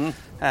förstörd.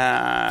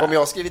 Om jag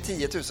har skrivit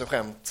 10 000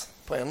 skämt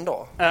på en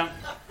dag,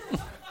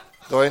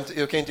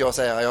 då kan inte jag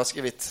säga att jag har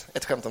skrivit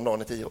ett skämt om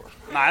dagen i 10 år.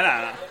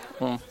 Nej.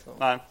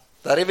 Nej.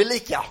 Där är vi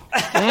lika.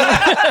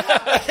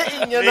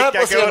 Ingen här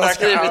på scenen har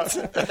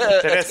skrivit.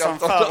 Det är det som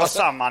för oss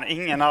samman.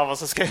 Ingen av oss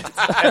har skrivit.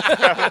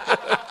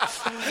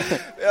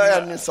 Jag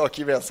har en sak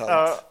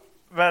gemensamt.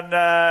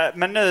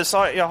 Men nu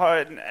så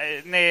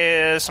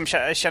ni som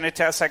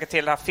känner säkert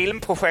till det här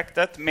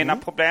filmprojektet, Mina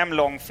problem,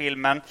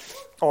 långfilmen.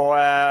 Och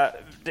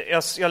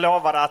jag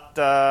lovade att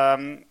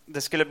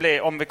det skulle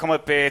bli, om vi kommer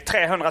upp i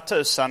 300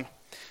 000,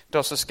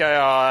 då så ska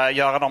jag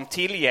göra dem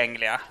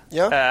tillgängliga.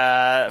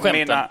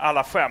 Mina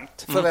alla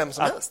skämt. För vem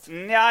som helst?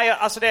 Ja,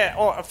 alltså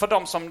för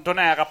de som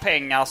donerar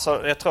pengar,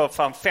 så jag tror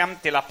för en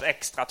 50-lapp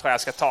extra tror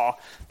jag ska ta,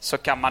 så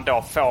kan man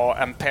då få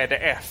en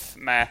pdf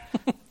med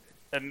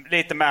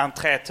lite mer än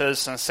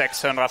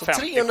 3650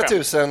 300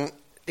 000,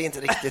 det är inte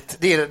riktigt.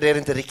 Det är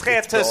inte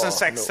riktigt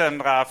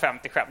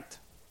 3650 skämt.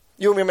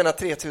 Jo, men jag menar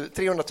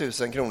 300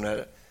 000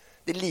 kronor.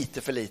 Det är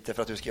lite för lite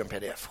för att du ska göra en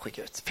pdf.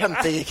 Skicka ut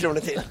 50 kronor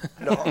till.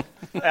 Ja.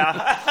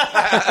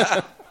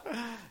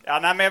 Ja,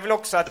 nej, men jag vill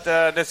också att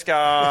det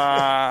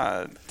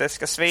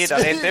ska svida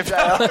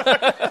lite.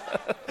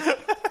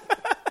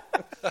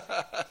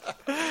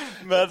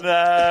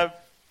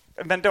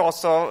 Men då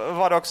så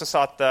var det också så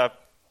att jag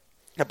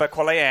började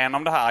kolla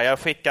igenom det här. Jag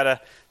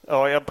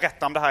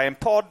berättade om det här i en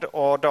podd,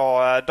 och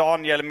då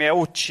Daniel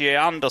Miaucci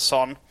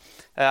Andersson,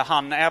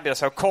 han erbjöd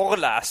sig att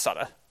korrläsa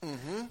det.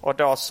 Och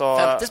då så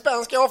 50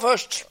 spänn ska jag ha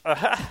först.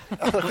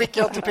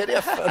 Skickar jag till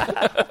pdf.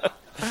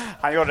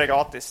 Han gjorde det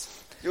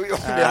gratis. Jo,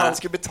 det han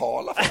skulle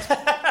betala för.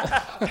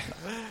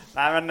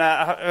 Nej, men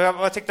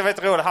jag tyckte det var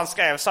lite roligt. Han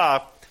skrev så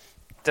här: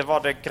 det var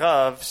det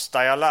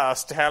grövsta jag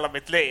läst i hela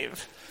mitt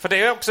liv. För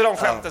det är också de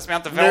skämten som jag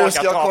inte vågar dra på. Nu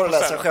ska jag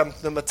korrläsa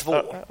skämt nummer 2.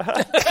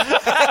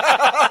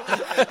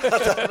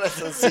 Att han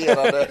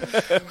recenserade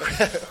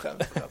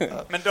skämt.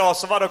 Men då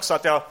så var det också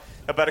att jag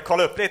började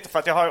kolla upp lite, för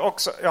att jag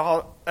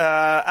har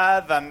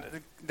även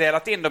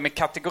delat in dem i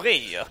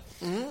kategorier.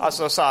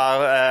 Alltså så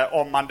här,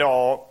 om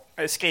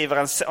jag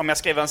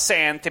skriver en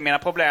scen till Mina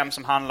problem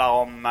som handlar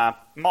om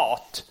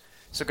mat,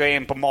 så går jag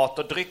in på mat-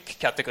 och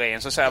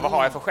dryck-kategorin, så säger jag vad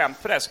har jag för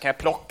skämt på det, så kan jag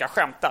plocka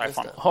skämt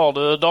därifrån. Har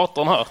du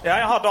datorn här? Ja,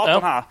 jag har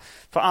datorn här.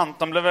 För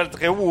Anton blev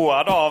väldigt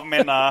road av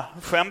mina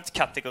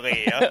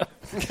skämtkategorier.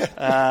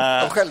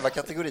 Av själva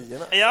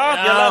kategorierna?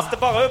 Ja, jag läste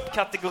bara upp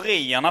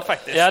kategorierna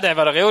faktiskt. Ja, det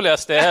var det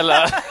roligaste i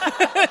hela.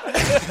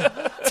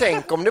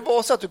 Tänk om det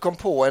var så att du kom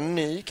på en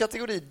ny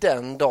kategori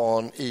den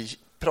dagen i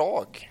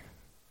Prag.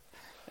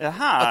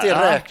 Jaha, att det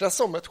räknas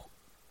som ett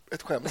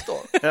skämt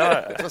då.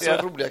 Det var så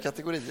roliga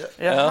kategorier.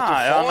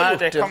 Nej,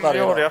 det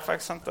gjorde jag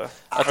faktiskt inte.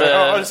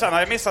 Och sen har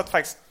jag missat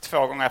faktiskt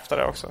 2 gånger efter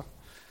det också.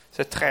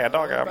 Så 3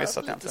 dagar har jag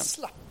missat egentligen.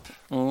 Slapp.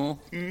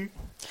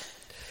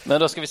 Men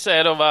då ska vi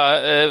se då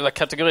vad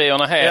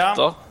kategorierna heter.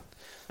 Ja.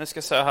 Nu ska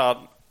jag se här.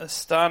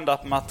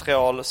 Stand-up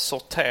material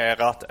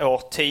sorterat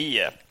år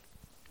 10.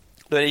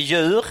 Då är det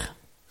djur.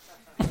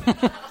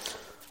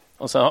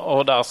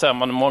 och där ser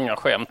man många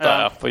skämt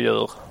där på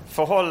djur.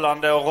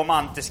 Förhållande och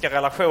romantiska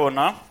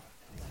relationer.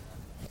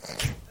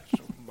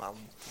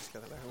 Romantiska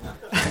relationer.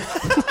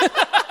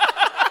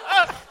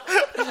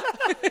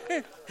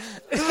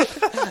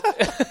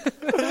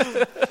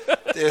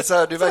 Det är så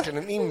här, du är verkligen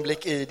en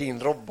inblick i din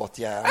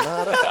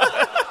robothjärna.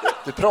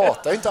 Du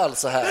pratar ju inte alls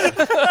så här.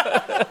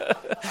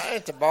 Det är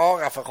inte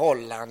bara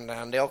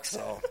förhållanden, det är också...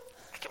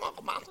 Det kan vara en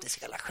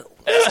romantisk relation.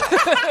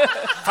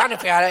 Fan,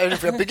 nu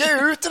får jag bygga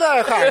ut den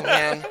här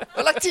genren. Jag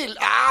har lagt till,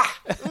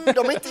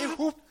 de är inte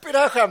ihop i det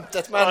här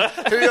skämtet, men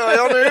hur gör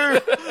jag nu?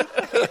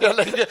 Jag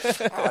lägger...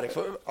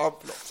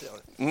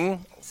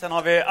 Sen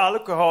har vi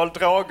alkohol,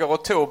 droger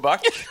och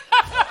tobak.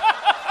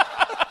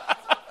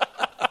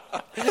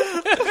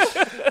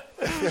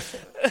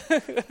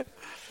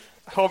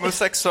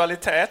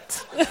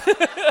 Homosexualitet.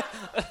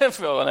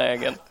 Får en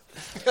egen.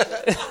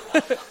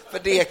 För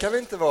det kan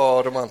inte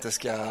vara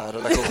romantiska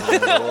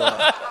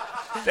relationer.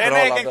 Det är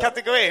en egen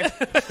kategori.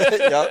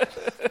 Ja.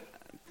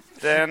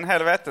 Det är en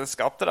hel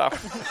vetenskap det där.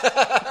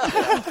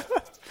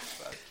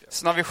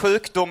 Sen har vi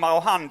sjukdomar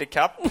och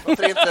handikapp.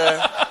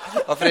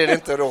 Varför är det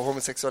inte då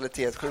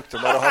homosexualitet,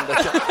 sjukdomar och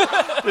handikapp?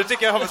 Du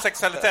tycker att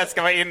homosexualitet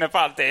ska vara inne på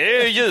allt. Det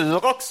är ju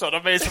djur också.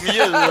 De är som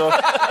djur.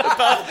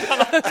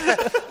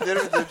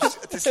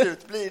 Till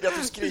slut blir det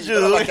att du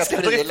skriver alla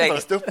kategorier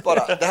längst upp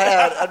bara. Det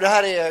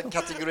här är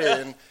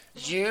kategorin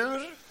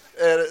djur,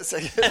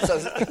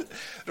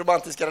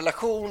 romantiska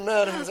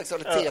relationer,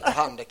 homosexualitet och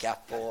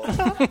handikapp. Och...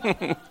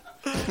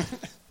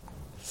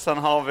 Sen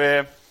har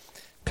vi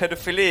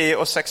pedofili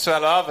och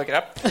sexuella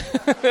övergrepp.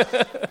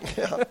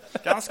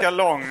 Ganska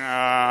lång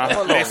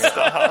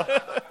lista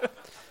här.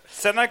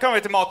 Sen kommer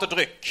vi till mat och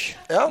dryck.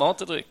 Ja.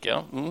 Mat och dryck,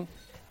 ja. Mm.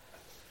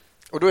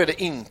 Och då är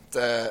det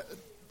inte...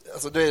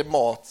 Alltså då är det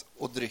mat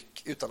och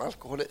dryck utan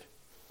alkohol i.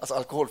 Alltså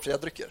alkoholfria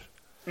drycker.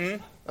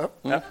 Mm. Ja.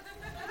 Ja.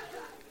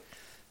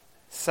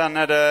 Sen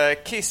är det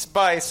kiss,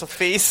 bajs och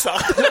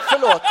fisar.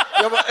 Förlåt,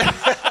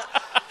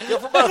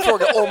 jag får bara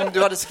fråga om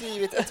du hade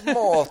skrivit ett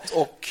mat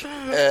och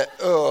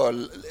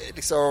öl,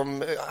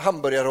 liksom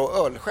hamburgare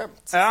och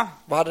ölskämt. Ja.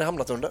 Vad hade det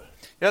hamnat under?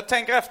 Jag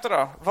tänker efter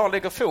då. Var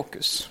ligger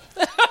fokus?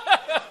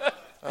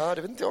 Ja,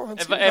 det vet inte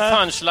jag. Är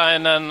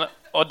punchlinen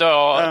och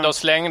då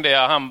slängde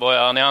jag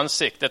hamburgaren i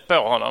ansiktet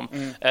på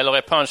honom? Eller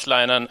är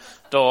punchlinen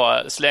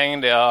då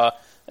slängde jag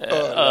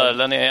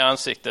ölen i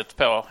ansiktet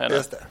på henne?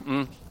 Just det.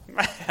 Mm.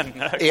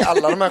 Är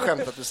alla de här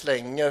skämt att du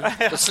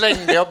slänger? Då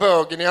slängde jag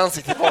bögen i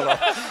ansiktet på honom.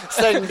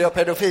 Slängde jag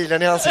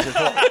pedofilen i ansiktet på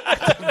honom.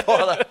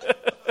 Bara.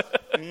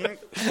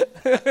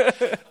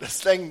 Då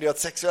slängde jag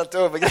ett sexuellt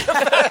övergrepp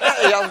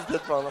i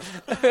ansiktet på honom.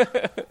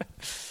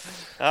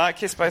 Ja,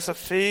 kiss, bajs och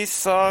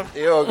fisar.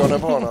 I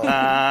ögonen på honom.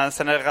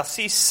 Sen är det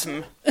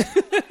rasism.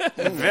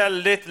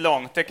 Väldigt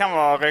långt. Det kan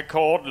vara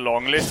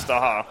rekordlång lista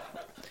här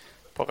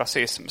på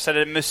rasism. Sen är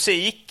det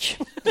musik.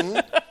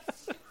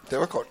 Det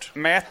var kort.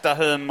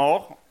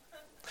 Metahumor.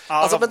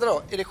 Alltså vänta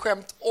då, är det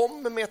skämt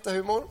om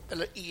metahumor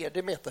eller är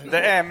det metahumor?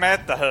 Det är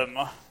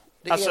metahumor.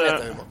 Det är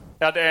metahumor.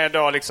 Ja, det är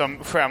då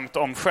liksom skämt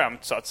om skämt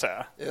så att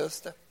säga.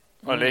 Just det.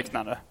 Och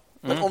liknande.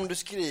 Men om du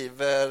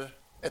skriver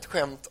ett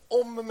skämt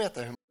om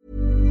metahumor.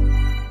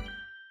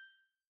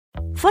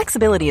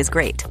 Flexibility is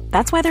great.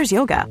 That's why there's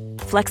yoga.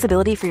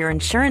 Flexibility for your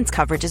insurance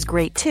coverage is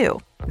great too.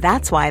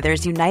 That's why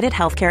there's United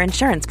Healthcare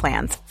Insurance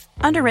Plans.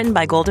 Underwritten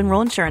by Golden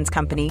Rule Insurance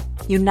Company,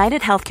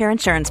 United Healthcare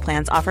Insurance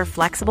Plans offer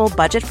flexible,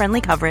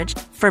 budget-friendly coverage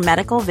for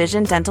medical,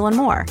 vision, dental, and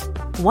more.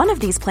 One of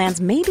these plans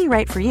may be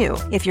right for you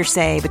if you're,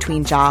 say,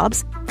 between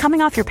jobs,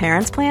 coming off your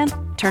parents' plan,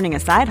 turning a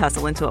side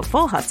hustle into a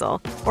full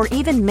hustle, or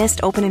even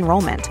missed open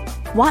enrollment.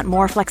 Want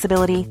more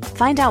flexibility?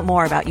 Find out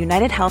more about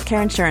United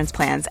Healthcare Insurance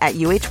Plans at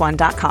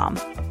uh1.com.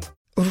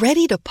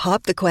 Ready to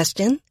pop the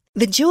question?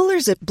 The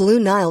jewelers at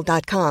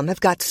BlueNile.com have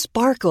got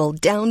sparkle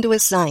down to a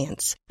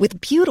science with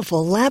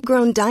beautiful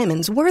lab-grown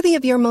diamonds worthy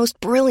of your most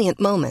brilliant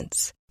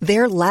moments.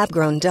 Their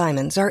lab-grown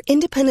diamonds are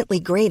independently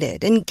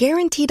graded and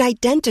guaranteed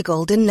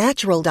identical to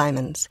natural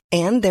diamonds,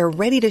 and they're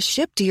ready to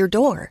ship to your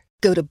door.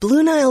 Go to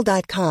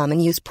BlueNile.com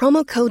and use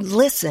promo code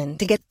LISTEN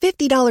to get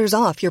 $50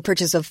 off your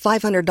purchase of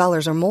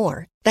 $500 or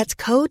more. That's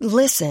code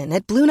LISTEN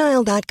at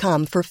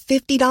BlueNile.com for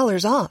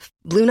 $50 off.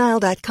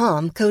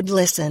 BlueNile.com, code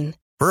LISTEN.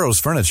 Burrow's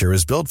furniture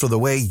is built for the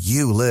way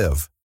you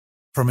live.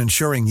 From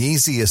ensuring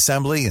easy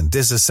assembly and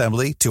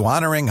disassembly to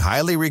honoring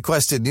highly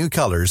requested new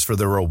colors for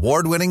their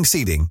award-winning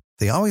seating,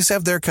 they always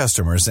have their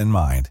customers in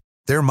mind.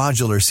 Their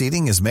modular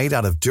seating is made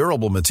out of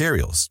durable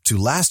materials to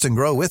last and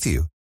grow with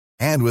you.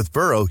 And with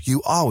Burrow,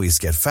 you always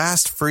get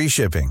fast, free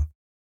shipping.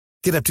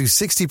 Get up to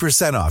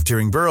 60% off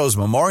during Burrow's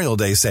Memorial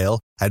Day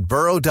sale at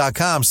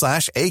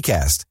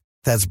burrow.com/ACAST.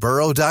 That's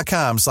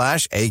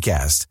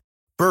burrow.com/ACAST.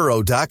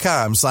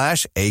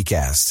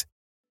 burrow.com/ACAST.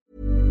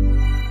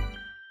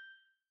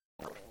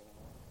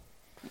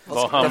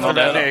 Vad hamnar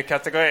det? det? En ny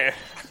kategori.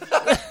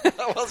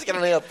 Vad ska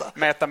den heta?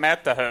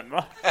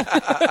 Metahumor.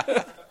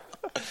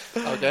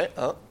 Okej,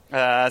 ja.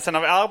 Sen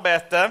har vi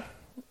arbete.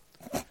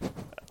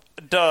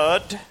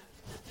 Död.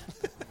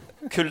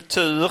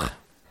 Kultur.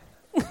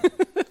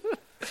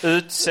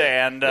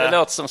 Utseende. Det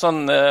låter som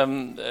sån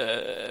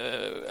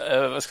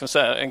vad ska man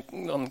säga,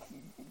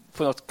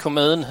 på något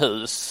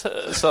kommunhus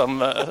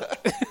som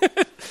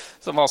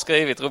som har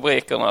skrivit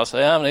rubrikerna så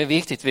men det är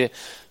viktigt vi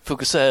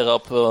fokuserar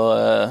på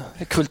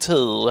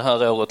kultur det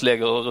här året,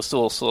 lägger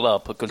resurser där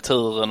på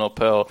kulturen och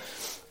på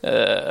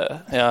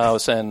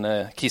och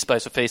sen kiss,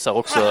 bajs och fisar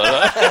också.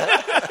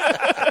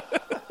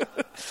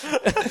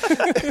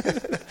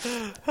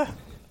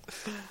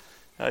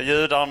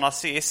 Judar och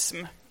nazism.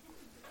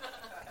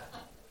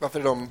 Varför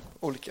är de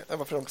olika?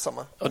 Varför är de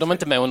samma? Och de är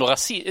inte med under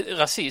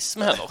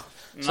rasism heller.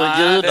 Så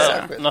Nej,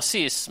 judar,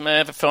 nazism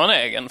får en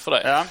egen för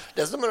det. Ja.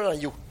 Dessutom har jag redan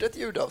gjort ett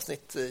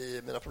ljudavsnitt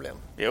i Mina problem.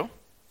 Jo.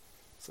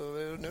 Så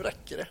nu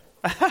räcker det.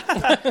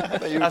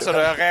 Alltså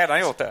du har redan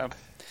gjort det.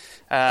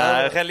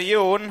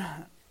 Religion.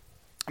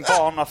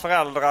 Barn och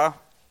föräldrar.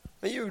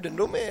 Men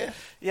judendom är...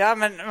 Ja,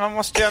 men man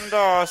måste ju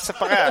ändå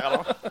separera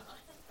dem.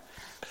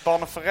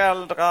 Barn och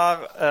föräldrar.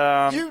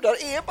 Judar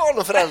är barn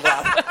och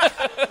föräldrar.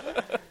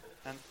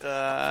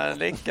 Inte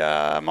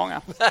lika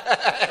många.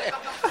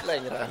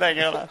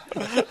 Längre.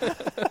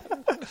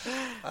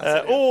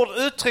 Ord,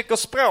 uttryck och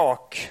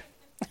språk.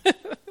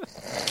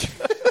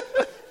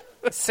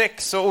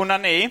 Sex och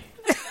onani.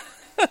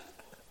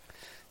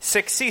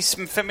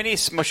 Sexism,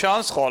 feminism och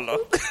könsroller.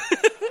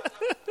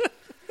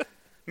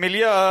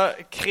 Miljö,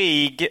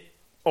 krig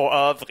och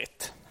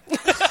övrigt.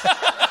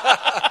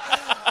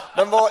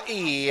 Men vad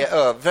är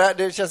övrigt?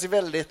 Det känns ju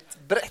väldigt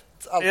brett.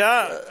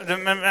 Ja,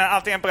 men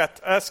allting är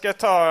brett. Jag ska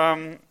ta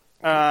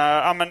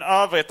men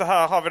övrigt, det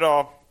här har vi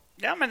då.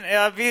 Ja, men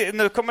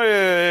nu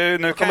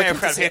kan jag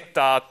själv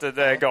hitta att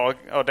det går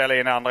att dela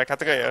in i andra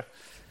kategorier.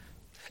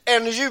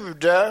 En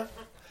jude,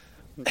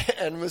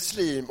 en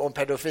muslim och en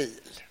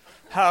pedofil.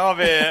 Här har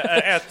vi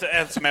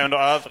ett som är under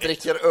övrigt.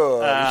 Dricker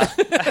öl.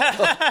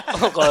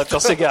 Och röker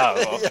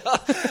cigarrer. Ja,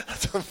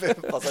 de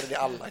passar i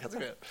alla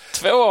kategorier.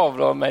 2 av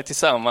dem är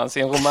tillsammans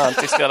i en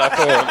romantisk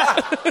relation.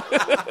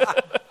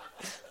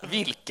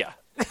 Vilka?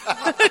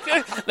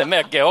 Det är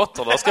mer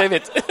gåtor du har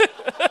skrivit.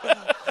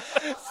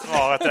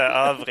 Svaret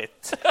är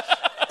övrigt.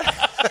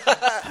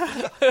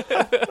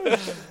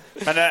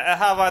 Men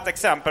här var ett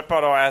exempel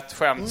på då ett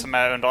skämt som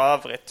är under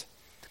övrigt.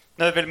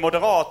 Nu vill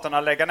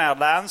Moderaterna lägga ner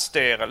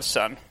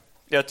Länsstyrelsen.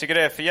 Jag tycker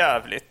det är för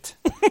jävligt.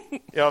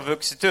 Jag har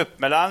vuxit upp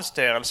med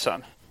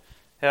Länsstyrelsen.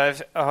 Jag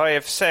har i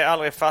och för sig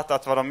aldrig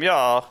fattat vad de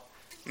gör.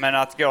 Men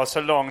att gå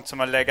så långt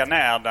som att lägga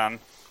ner den,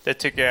 det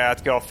tycker jag är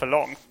att gå för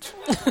långt.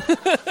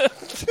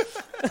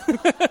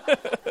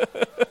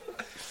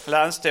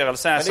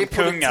 Länsstyrelsen är som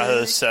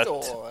kungahuset.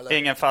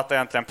 Ingen fattar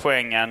egentligen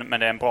poängen, men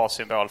det är en bra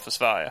symbol för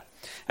Sverige.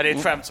 Det är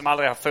ett skämt som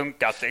aldrig har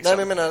funkat. Liksom.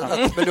 Nej, men jag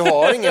menar men du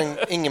har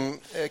ingen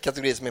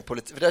kategori som är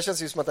politik. För det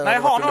känns ju som att den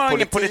jag har nog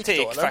ingen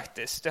politik då,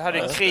 faktiskt. Jag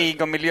hade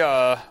krig och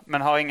miljö,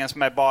 men har ingen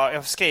som är bara...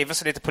 Jag skriver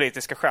så lite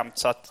politiska skämt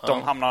så att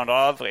de hamnar under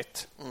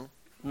övrigt.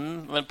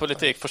 Men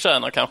politik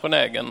förtjänar kanske en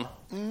egen...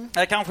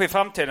 Kanske i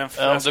framtiden.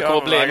 Du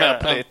kommer bli mer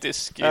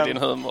politisk i din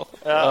humor.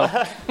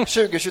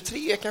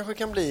 2023 kanske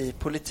kan bli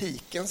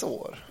politikens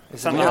år.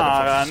 Sen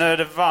när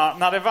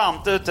det är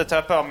varmt ute tar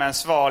jag på mig en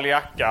sval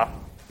jacka.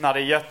 När det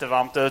är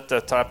jättevarmt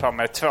ute tar jag på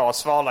mig 2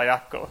 svala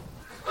jackor.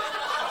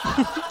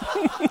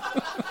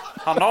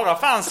 Har några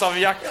fans av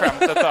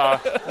jackskämtet där?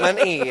 Men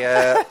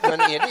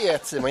är det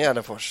ett Simon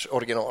Gärdenfors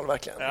original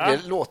verkligen? Ja. Det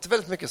låter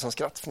väldigt mycket som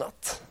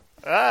skrattfnatt.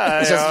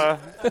 Jag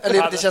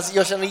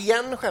känner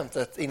igen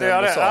skämtet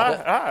innan du sa det.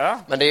 Ja.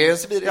 Men det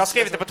är jag har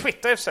skrivit det på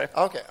Twitter i och för sig.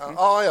 Okej.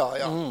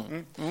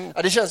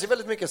 Ja, det känns ju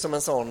väldigt mycket som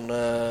en sån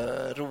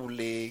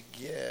rolig...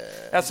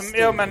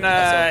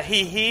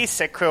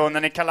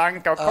 hi-hi-sektionen i Kalle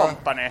Anka och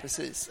Company.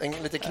 Precis. En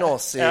lite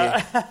knasig...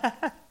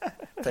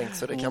 Tänk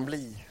så det kan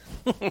bli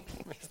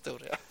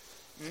historia.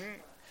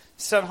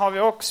 Sen har vi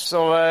också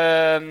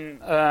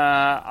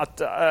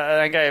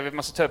en grej vi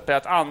måste ta upp är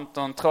att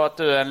Anton tror att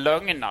du är en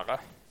lögnare.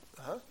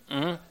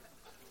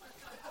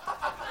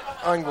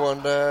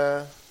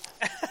 Angående...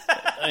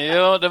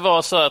 Ja, det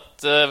var så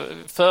att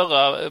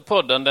förra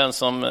podden, den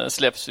som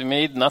släpps vid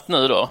midnatt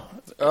nu då,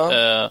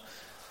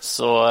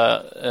 så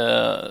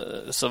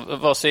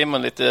var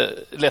Simon lite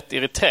lätt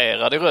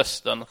irriterad i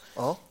rösten.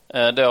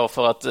 Då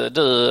för att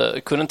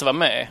du kunde inte vara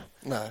med.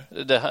 Nej.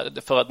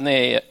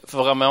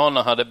 För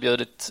Ramona hade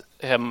bjudit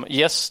hem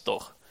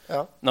gäster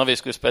när vi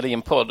skulle spela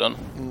in podden.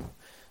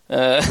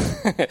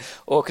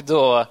 Och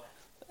då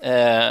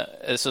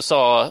så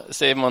sa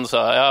Simon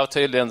så här,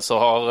 tydligen så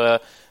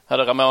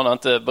hade Ramona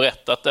inte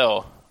berättat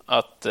då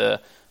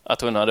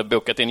att hon hade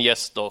bokat in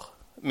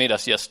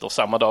middagsgäster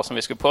samma dag som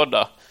vi skulle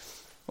podda.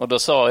 Och då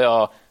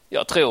sa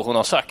jag tror hon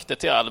har sagt det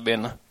till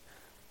Albin,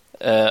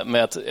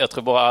 men jag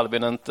tror bara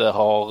Albin inte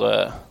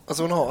har...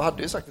 Alltså hon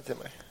hade ju sagt det till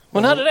mig.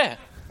 Hon hade det?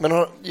 Men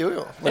men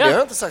det har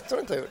jag inte sagt, hon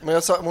inte gjort.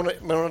 Men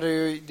hon hade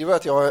ju, det var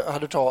att jag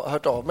hade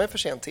hört av mig för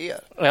sent till er.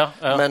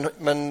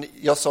 Men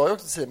jag sa ju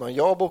också till Simon,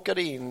 jag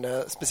bokade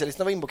in,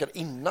 specialisterna var inbokade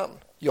innan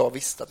jag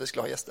visste att vi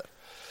skulle ha gäster.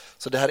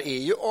 Så det här är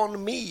ju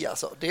on me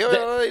alltså.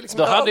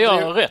 Då hade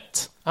jag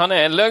rätt. Han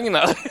är en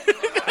lögnare.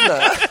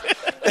 Nej.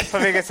 På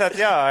vilket sätt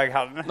ljög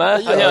han?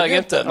 Nej, han ljög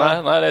inte.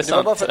 Nej, det är sant. Det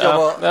var bara för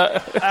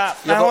att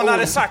men hon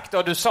hade sagt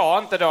då, du sa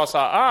inte då så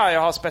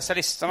jag har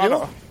specialisterna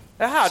då.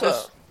 Det här så,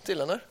 till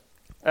henne.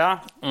 Ja,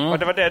 och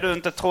det var det du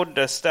inte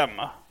trodde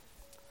stämmer.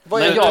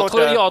 Men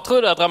jag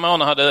trodde att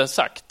Ramona hade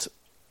sagt.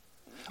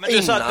 Men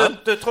du sa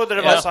att du trodde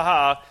det var så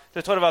här.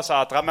 Du trodde det var så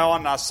här att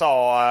Ramona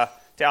sa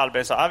till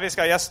Albin så vi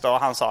ska ha gäster, och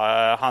han satt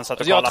och kollade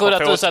på jag trodde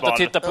att du satt och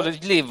tittade på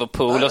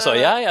Liverpool och så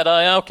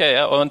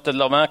okej, och inte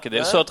la märke till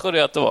det. Så trodde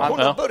jag att det var. Hon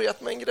har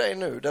börjat med en grej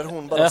nu där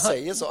hon bara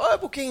säger så, jag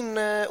bokar in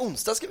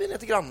onsdag, ska vi ner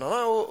till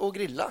grannarna och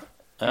grilla.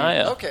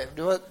 Okej,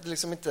 du har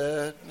liksom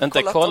inte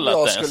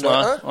kollat det.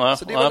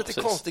 Så det var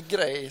lite konstig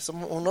grej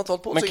som hon har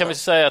tagit på sig. Men kan vi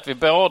säga att vi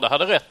båda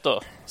hade rätt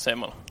då,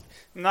 Simon?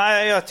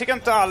 Nej, jag tycker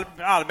inte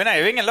Albin är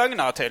ju ingen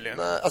lögnare tydligen.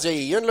 Nej, alltså jag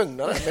är ju en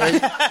lögnare,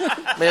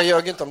 men jag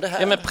gör ju inte om det här.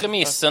 Ja, men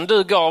premissen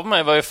du gav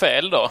mig var ju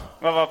fel då.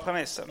 Vad var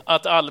premissen?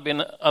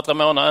 Att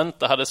Ramona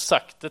inte hade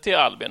sagt det till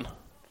Albin.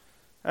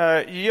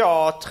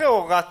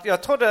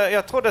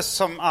 Jag trodde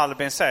som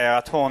Albin säger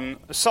att hon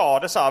sa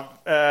det så här,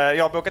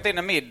 jag har bokat in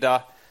en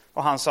middag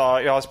och han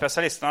sa jag har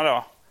specialisterna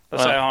då. Då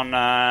säger hon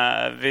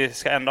vi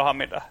ska ändå ha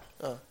middag.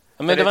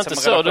 Men det var inte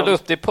så du la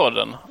upp det i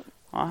podden.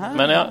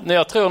 Men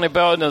jag tror ni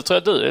båda, nu tror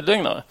jag du är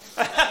lögnare.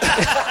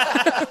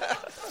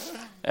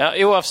 Ja,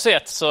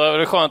 oavsett så är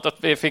det skönt att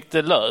vi fick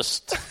det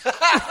löst.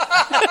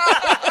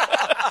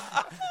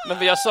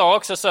 Men jag sa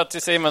också så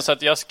till Simon så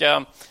att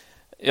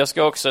jag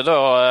ska också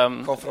då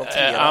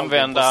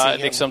använda,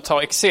 liksom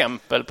ta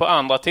exempel på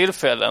andra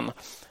tillfällen.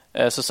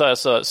 Så säger jag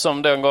så,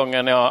 som den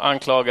gången jag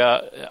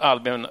anklagar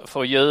Albin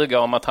för att ljuga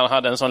om att han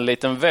hade en sån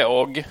liten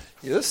våg.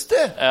 Just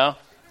det. Ja.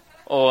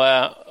 Och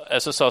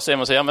så sa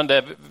Simon så, ja men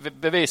det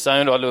bevisar han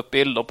ju då, la upp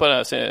bilder på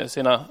det,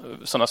 sina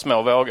såna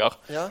små vågar.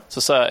 Ja.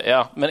 Så sa jag,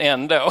 ja men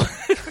ändå.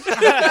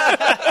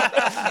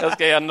 Jag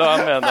ska ändå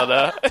använda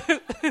det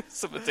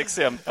som ett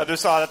exempel. Ja, du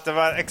sa att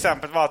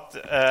exemplet var att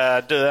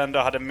du ändå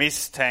hade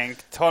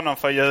misstänkt honom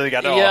för att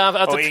ljuga då. Ja,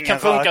 att det kan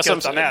funka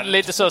som,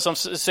 lite så som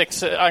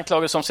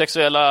anklagade som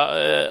sexuella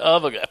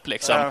övergrepp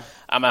liksom.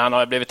 Ja, men han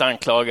har blivit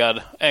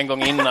anklagad en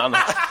gång innan.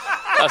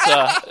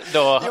 Alltså,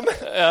 då...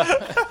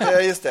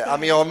 Ja, just det. Ja,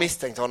 men jag har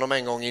misstänkt honom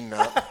en gång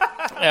innan.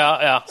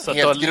 Ja. Så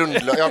jag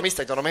har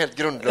misstänkt honom helt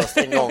grundlöst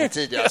en gång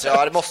tidigare.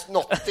 Så det måste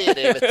något i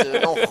det, vet du.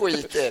 Någon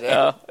skit är det.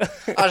 Ja.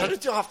 Annars hade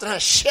inte jag haft den här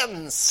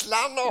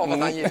känslan av att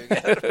han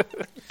ljuger.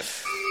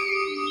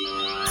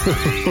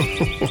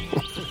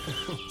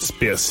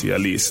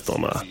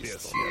 Specialisterna.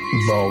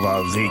 Bara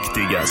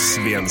riktiga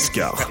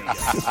svenskar.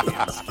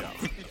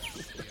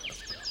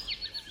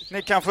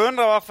 Ni kanske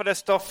undrar varför det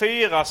står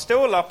 4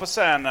 stolar på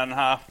scenen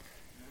här.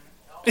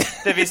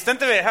 Det visste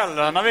inte vi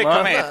heller när vi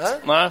kom hit.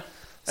 Nej.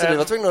 Så vi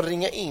var tvungna att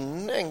ringa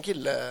in en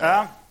kille.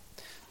 Ja.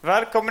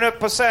 Välkommen upp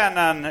på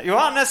scenen,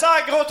 Johannes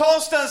Agro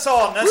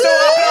Torstensson. En stor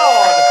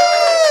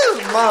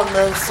applåd!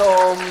 Mannen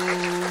som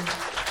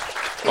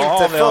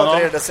inte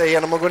förberedde sig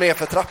genom att gå ner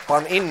för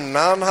trappan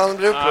innan han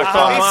blev upprättad.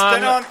 Han visste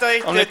nog inte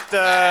riktigt.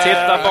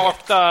 Titta bak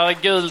där,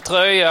 gul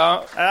tröja.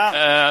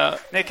 Ja.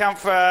 Ni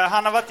kanske,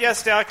 han har varit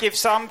gäst i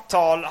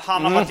Arkivsamtal.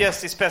 Han har varit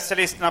gäst i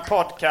Specialisterna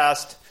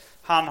podcast.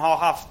 Han har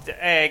haft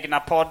egna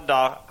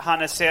poddar.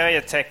 Han är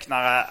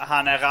serietecknare.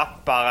 Han är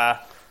rappare.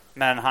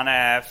 Men han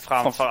är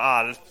framför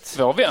allt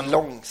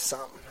långsam.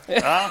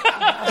 Ja.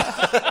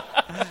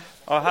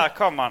 Och här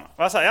kommer han.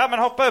 Vad säger? Ja, men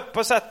hoppa upp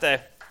och sätt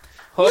dig.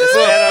 Hoppa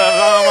upp, en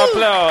varm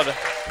applåd.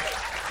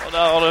 Och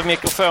där har du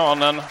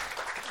mikrofonen.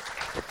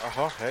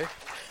 Jaha, hej.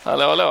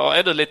 Hallå,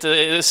 är du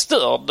lite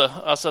störd?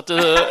 Alltså att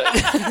du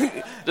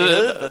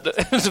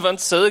var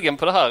inte sugen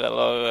på det här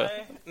eller?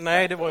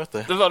 Nej, det var jag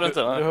inte. Det var du inte.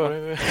 Du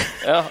hör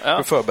ja.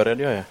 Hur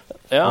förberedd jag är.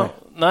 Ja.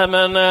 Nej,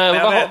 men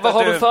vad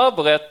har du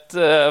förberett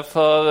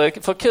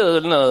för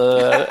kul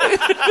nu?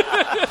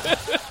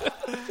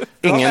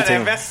 Ingenting. Du har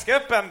en väska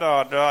upp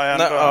ändå. Du har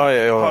ändå. Nej,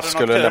 jag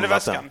skulle lämna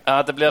den.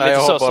 Ja, det blir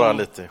lite så som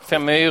lite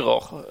 5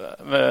 myror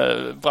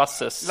med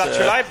Brasses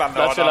Lattjo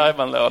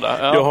Lajban-låda.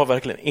 Ja. Jag har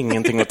verkligen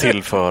ingenting att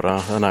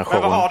tillföra den här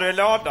showen. Men vad har du i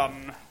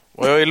lådan?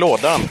 Och jag är i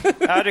lådan.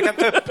 Ja, du kan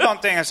ta upp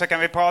någonting så kan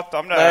vi prata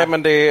om det. Nej,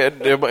 men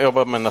jag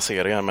bara med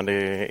serier, men det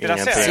är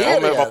ingenting. Ja,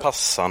 men vad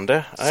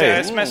passande.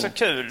 Serier som är så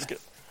kul.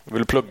 Vill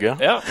du plugga?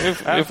 Ja,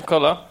 vi får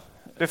kolla.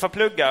 Du får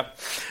plugga.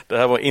 Det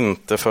här var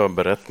inte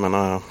förberett,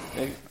 men...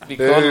 Vi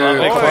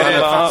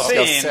kollar.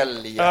 Ska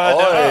sälja.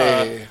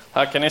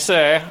 Här kan ni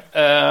se.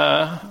 Det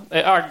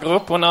är Agro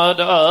på en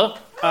öde ö.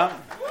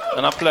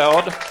 En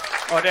applåd.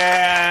 Och det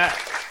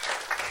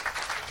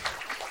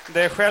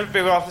är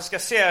självbiografiska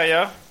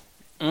serier.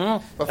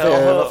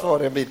 Varför var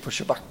det en bild på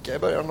Chewbacca i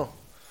början då?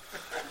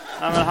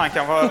 Ja, men han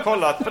kan ha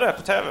kollat på det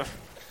på tv.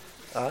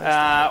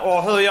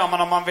 Och hur gör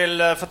man om man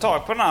vill få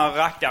tag på den här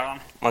rackaren?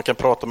 Man kan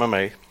prata med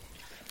mig.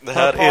 Det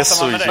här är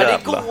så jävla... Men det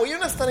går ju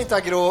nästan inte,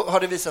 Agro, har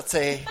det visat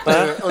sig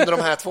under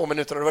de här 2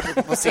 minuterna du varit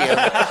uppe på scen.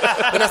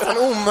 Det är nästan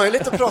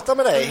omöjligt att prata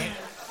med dig.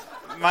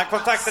 Man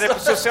kontaktar dig på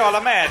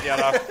sociala medier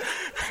då.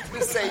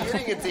 Du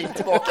säger ingenting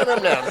tillbaka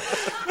nämligen.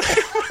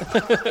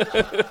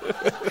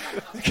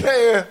 Du kan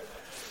ju...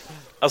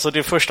 Alltså det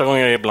är första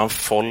gången jag är bland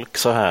folk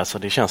så här, så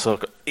det känns så...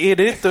 Är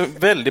det inte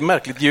väldigt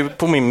märkligt ljud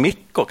på min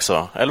mick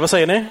också? Eller vad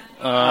säger ni?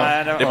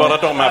 Nej, det är bara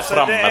de här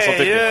framme som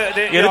tycker... Är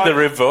det inte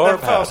reverb här?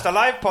 Den första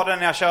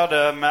livepodden jag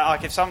körde med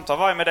Arkivsamtal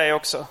var ju med dig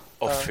också.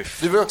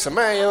 Du var också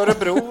med i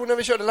Örebro när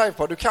vi körde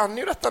livepodd. Du kan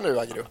ju detta nu,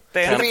 Agro.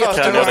 Det är du vet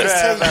att du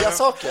säga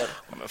saker.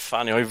 Men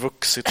fan, jag har ju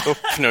vuxit upp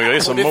nu. Jag är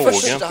så det mogen. Det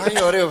första han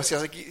gör är att ska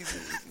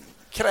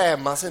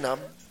kräma sina...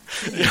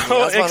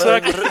 Ja,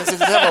 exakt.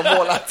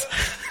 Målat.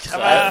 Ja,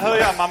 men hur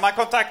gör man? Man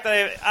kontaktar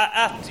dig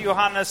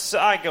Johannes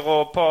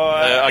Agro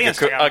på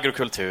Instagram.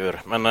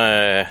 Agrokultur,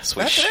 men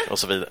Swish och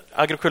så vidare.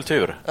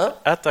 Agrokultur.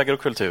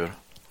 Agrokultur.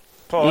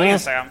 På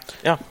Instagram.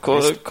 Ja,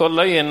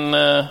 kolla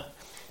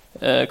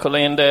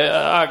in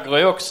det. Agro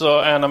är också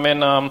en av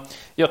mina...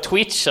 Jag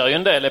twitchar ju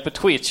en del på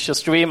Twitch och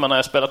streamar när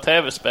jag spelar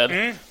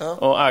tv-spel.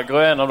 Och Agro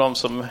är en av dem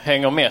som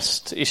hänger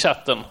mest i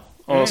chatten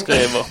och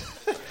skriver.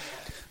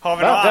 Har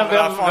vi några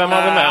andra från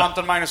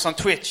Anton Magnusson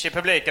Twitch i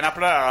publiken?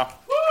 Applådera.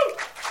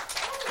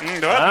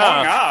 Det var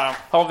många.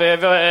 Har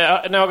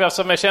vi några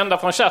som är kända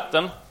från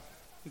chatten?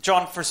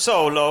 John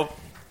Forsolo.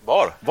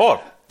 Var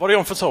är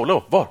John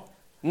Forsolo? Var?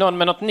 Någon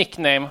med något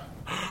nickname?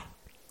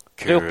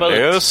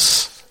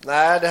 Kulis.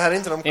 Nej, det här är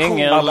inte de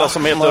Ingen. Alla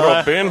som heter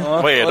Robin.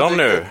 Vad är de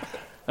nu?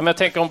 Men jag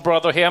tänker om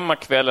Brother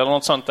Hemmakväll eller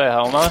något sånt där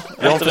här.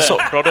 John Forsolo.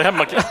 Brother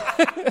Hemmakväll.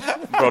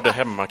 Brother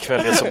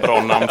Hemmakväll är så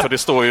bra namn, för det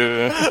står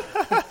ju...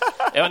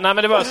 Ja, nej, men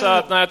det var så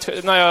att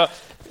när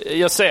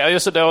jag ser ju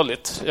så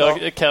dåligt. Jag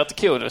har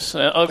keratokonus,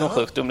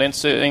 ögonsjukdom. Det är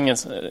inte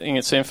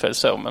inget synfel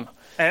så, men...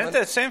 Är det inte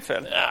ett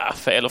synfel? Ja,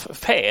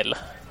 fel.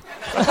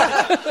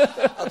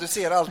 Att du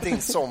ser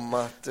allting som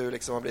att du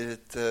liksom har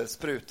blivit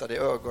sprutad i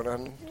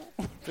ögonen.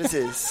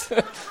 Precis.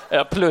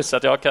 Ja, plus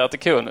att jag har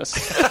keratokonus.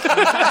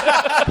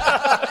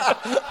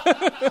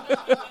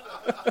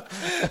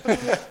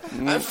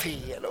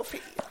 Fel.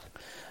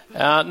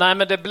 Ja, nej,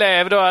 men det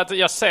blev då att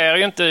jag ser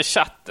ju inte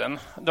chatten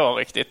då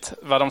riktigt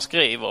vad de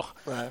skriver.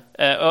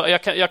 Och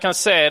jag kan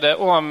se det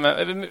om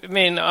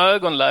min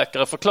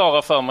ögonläkare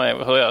förklarar för mig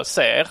hur jag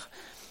ser.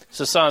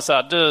 Så sa han så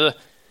här, du,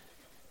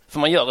 för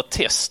man gör ett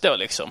test då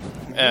liksom.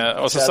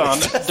 Och så sa han,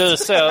 du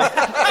ser...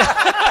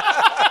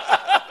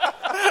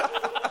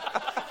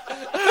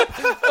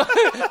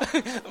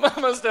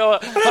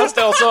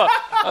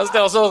 Han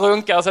står så och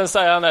runkar och sen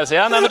säger han så,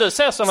 ja, nej, men du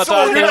ser som att du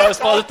alltid har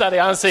sprutat i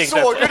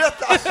ansiktet. Såg du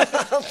detta?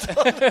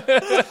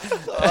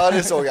 Ja,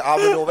 det såg jag. Ja,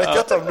 men då vet jag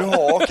inte om du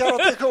har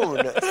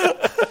keratokonus.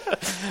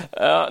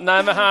 Ja,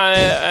 nej,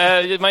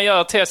 men man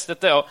gör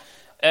testet då.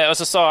 Och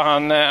så sa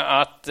han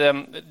att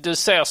du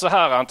ser så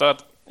här, Anton,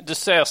 att du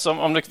ser som,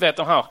 om du vet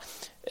de här,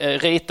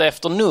 rita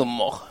efter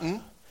nummer.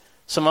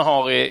 Som man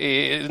har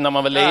när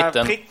man var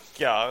liten.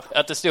 Prickar.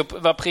 Att det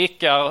var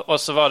prickar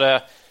och så var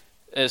det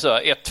så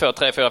 1, 2,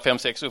 3, 4, 5,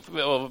 6 upp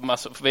och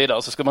massor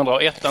vidare. Så skulle man dra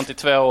 1:an till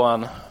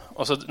 2:an.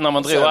 Och så när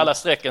man drog alla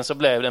strecken så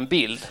blev det en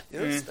bild.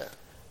 Just det.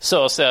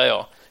 Så ser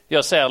jag.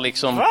 Jag ser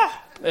liksom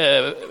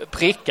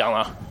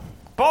prickarna.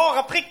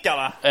 Bara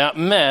prickarna? Ja,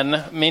 men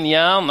min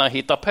hjärna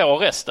hittar på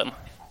resten.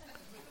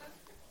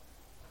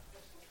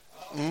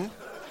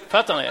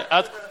 Fattar ni?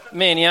 Att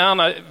min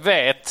hjärna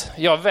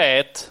jag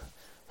vet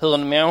hur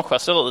en människa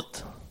ser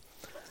ut.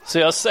 Så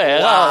jag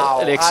ser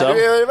här liksom.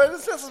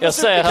 Jag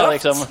ser här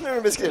liksom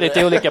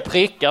lite olika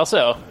prickar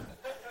så.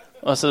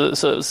 Och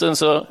sen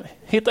så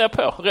hittar jag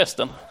på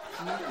resten.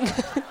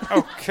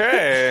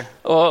 Okej.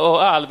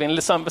 Och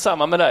Alvin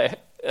samma med dig.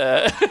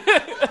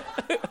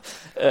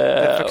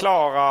 Det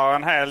förklarar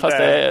en hel del. Fast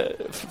det är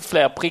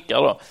fler prickar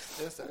då.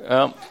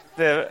 Ja.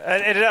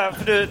 Är det där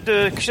för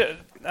du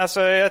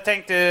alltså jag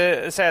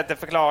tänkte säga att det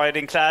förklarar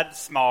din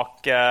klädsmak.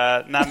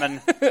 Nej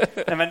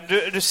men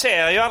du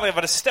ser ju aldrig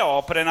vad det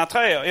står på dina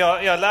tröjor.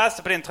 Jag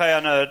läste på din tröja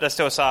nu, det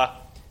står så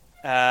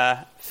här,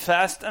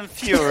 Fast and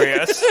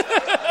Furious.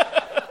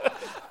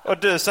 Och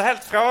du så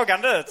helt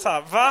frågande ut så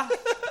här, va?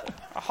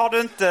 Har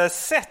du inte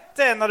sett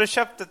det när du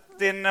köpte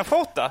din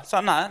skjorta?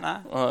 Så nej.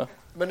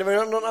 Men det var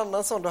ju någon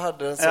annan som du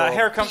hade en så.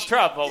 Here comes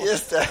trouble.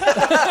 Just det.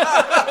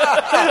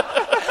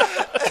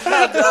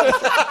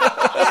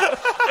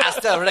 Jag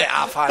stämmer det.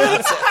 Ja, fan, jag har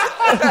sett.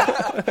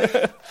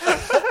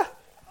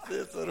 Det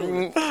är så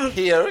roligt.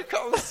 Here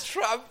comes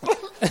trouble.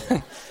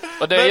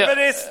 Men det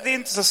är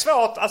inte så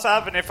svårt, alltså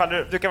även ifall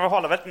du kan väl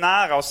hålla väldigt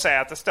nära och se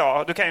att det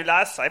står. Du kan ju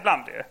läsa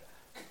ibland ju.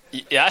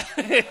 Ja,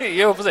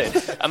 jo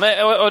precis. Ja,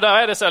 men, och där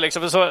är det så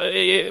liksom,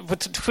 på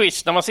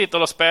Twitch när man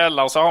sitter och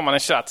spelar så har man en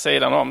chatt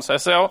sidan om sig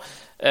så.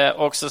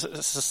 Och så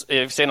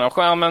vid sidan av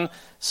skärmen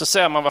så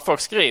ser man vad folk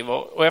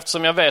skriver. Och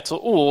eftersom jag vet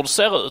hur ord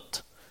ser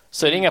ut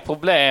så är det inga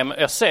problem.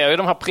 Jag ser ju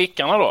de här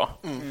prickarna då.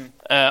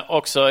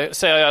 Och så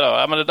ser jag då,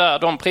 ja, men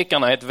de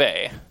prickarna är ett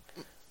V.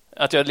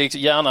 Att jag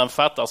liksom gärna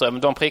fattar så,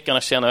 men de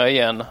prickarna känner jag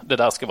igen, det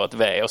där ska vara ett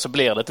V. Och så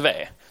blir det ett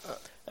V.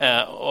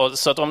 Och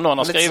så att om någon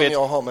har skrivit... Lite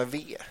som jag har med V.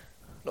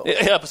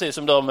 Ja, precis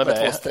som de med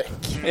 2 streck.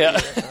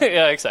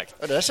 Ja, exakt.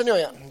 Och det känner jag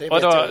igen. Det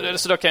och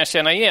så då kan jag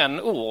känna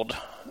igen ord.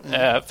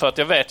 För att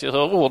jag vet ju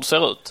hur ord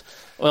ser ut.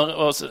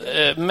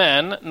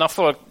 Men när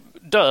folk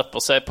döper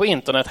sig på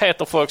internet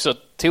heter folk så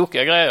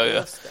tokiga grejer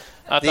ju.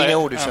 Det är inga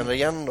ord du känner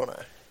igen då,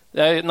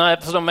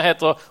 nej, för de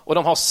heter, och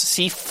de har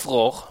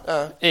siffror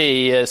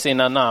i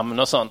sina namn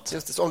och sånt.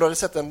 Just det, så om du hade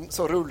sett en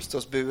så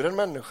rullstolsburen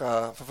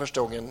människa för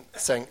första gången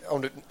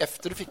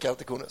efter du fick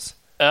keratokonus.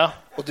 Ja.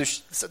 Och du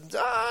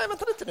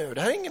vänta lite nu,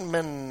 det här är ingen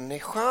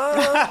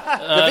människa.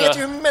 Jag vet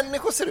ju hur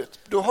människor ser ut.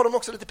 Då har de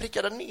också lite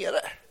prickar där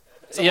nere.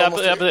 Jag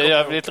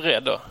blir lite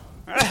rädd då.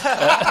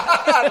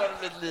 Har du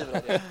problem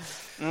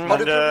med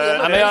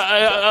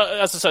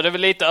det? Alltså så det är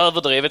väl lite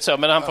överdrivet så,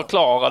 men han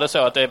förklarade så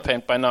att det är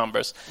paint by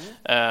numbers.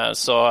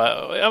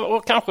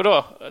 Och kanske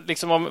då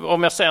liksom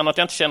om jag ser något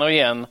jag inte känner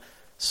igen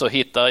så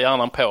hittar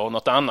hjärnan på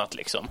något annat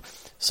liksom.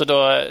 Så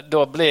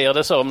då blir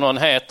det så om någon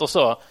heter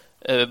så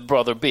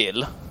Brother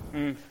Bill.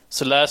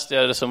 Så läste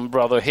jag det som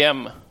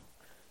Brother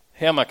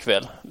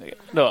Hemmakväll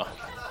då.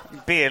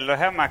 Bill och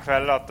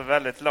Hemmakväll låter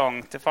väldigt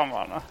långt ifrån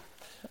varandra.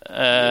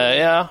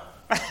 Ja.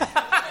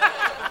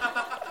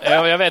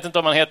 Jag vet inte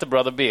om han heter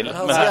Brother Bill. Men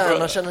hans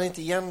hjärna känner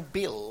inte igen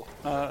Bill.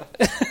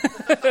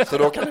 Så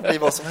då kan det bli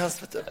vad som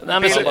helst. Vet du.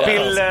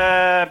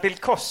 Nej, Bill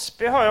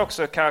Cosby har ju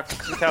också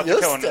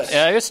karaktärer.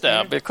 Ja, just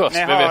det. Bill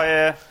Cosby. Ni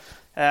har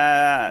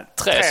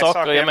tre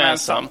saker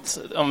gemensamt.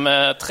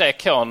 De 3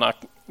 K:na.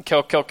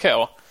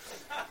 KKK.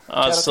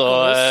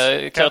 Alltså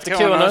Kurt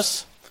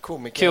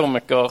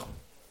komiker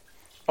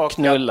och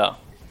knulla.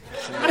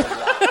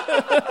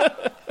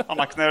 Han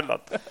har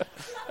knullat.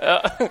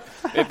 Ja,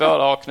 vi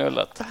båda har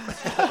knullat.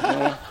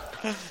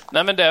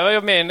 Nej, men det var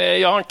ju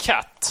jag har en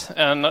katt.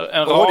 En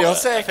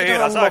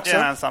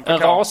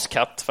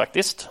raskatt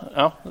faktiskt.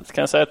 Ja, det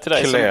kan jag säga till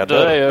dig.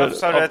 Varför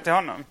sa du det till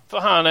honom? För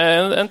han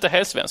är inte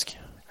helsvensk.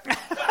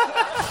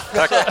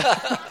 Tack.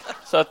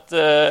 Så att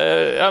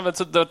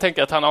så då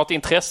tänker jag att han har ett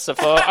intresse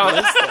för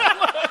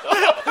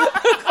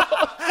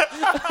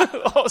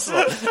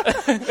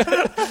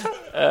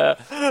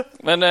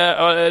men det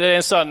är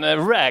en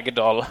sån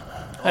ragdoll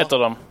heter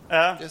de.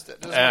 Ja. Just det.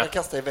 Du ska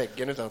kasta i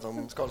väggen utan att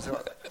de skadar sig.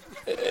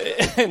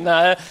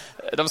 Nej,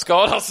 de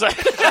skadar sig.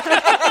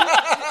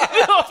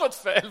 Jag har fått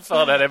fel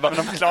för det. Men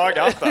de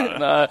klagar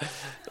inte.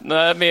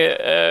 Nej,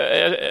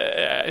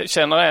 jag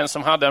känner en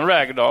som hade en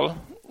ragdoll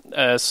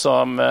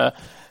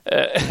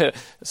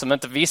som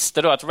inte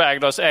visste då att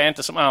ragdolls är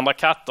inte som andra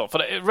katter.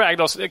 För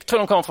ragdolls, jag tror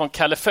de kommer från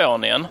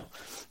Kalifornien.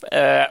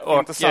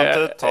 Intressant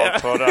uttal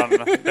på den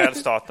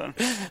delstaten.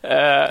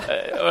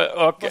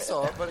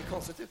 Var det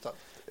konstigt uttal?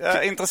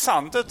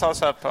 Intressant uttal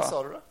så här på. Vad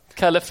sa du då?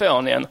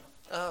 Kalifornien.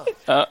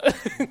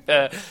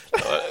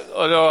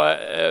 Och då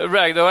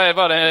ragdoll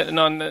var det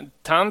någon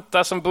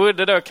tanta som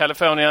bodde då i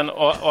Kalifornien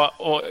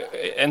och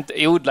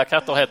inte odla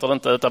katter heter det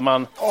inte, utan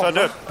man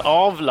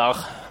avlar.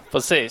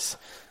 Precis.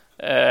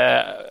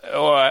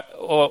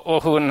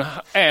 Och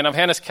en av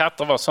hennes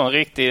katter var sån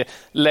riktig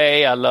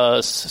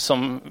lealös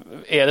som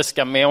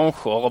älskar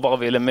människor och bara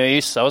ville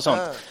mysa och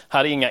sånt.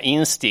 Hade inga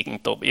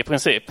instinkter i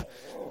princip.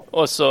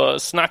 Och så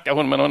snackade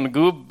hon med någon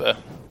gubbe.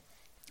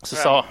 Så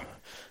sa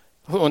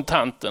hon,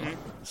 tanten,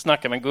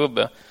 snackade med en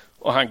gubbe.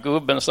 Och han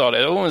gubben sa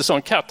det, en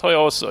sån katt har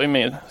jag också i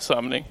min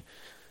samling.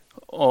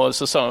 Och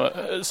så sa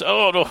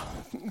hon, då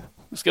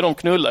ska de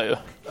knulla ju.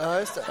 Ja,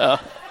 just det. Ja.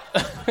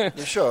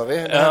 Nu kör vi.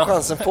 Den här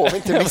chansen får vi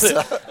inte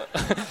missa.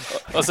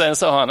 Och sen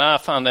sa han,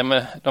 fan,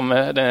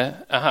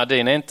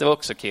 din är inte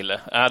också kille.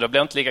 Då blir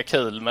det inte lika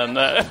kul, men...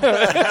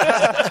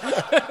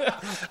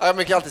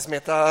 Man kan alltid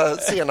smeta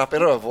senap i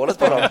rövhålet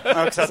på dem.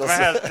 Också att de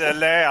är helt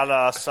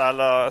lealösa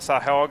eller så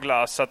här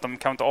håglösa så att de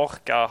kan inte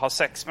orka ha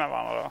sex med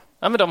varandra då.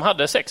 Ja, men de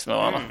hade sex med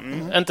varandra.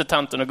 Inte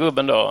tanten och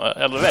gubben då,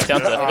 eller det vet jag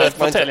inte. Det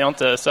förtäljer jag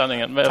inte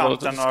sanningen.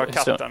 Tanten och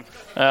katten.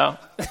 Ja.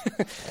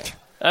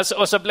 Alltså,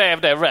 och så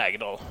blev det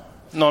ragdoll.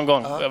 Någon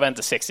gång, jag vet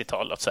inte,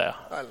 60-talet säga.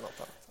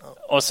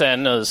 Och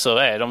sen nu så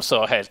är de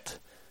så helt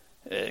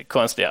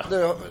konstiga.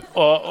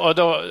 Och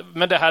då,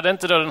 men det hade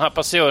inte då den här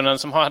personen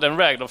som hade en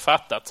ragdoll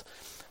fattat.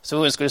 Så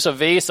hon skulle så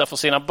visa för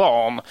sina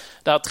barn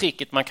det här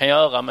tricket man kan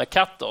göra med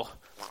katter.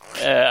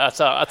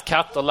 Alltså att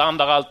katter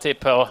landar alltid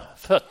på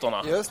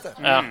fötterna. Just det.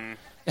 Ja.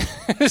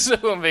 Så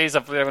hon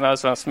visar för de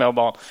här små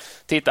barn.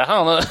 Titta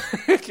här nu,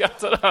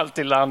 katten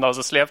alltid landar, och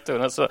så släppte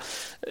hon. Och så...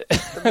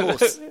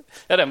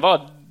 ja, den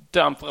bara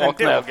damp rakt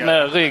ner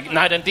med rygg.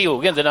 Nej, den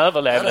dog inte, den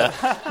överlevde.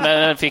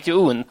 Men den fick ju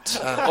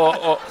ont.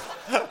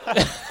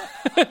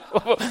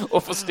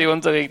 Och förstod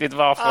inte riktigt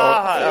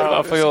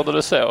varför gjorde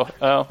du så.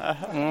 Ja.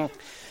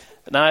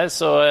 Nej,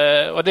 så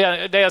och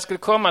det jag skulle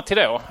komma till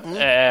då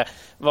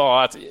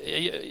var att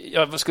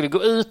jag skulle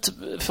gå ut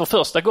för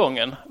första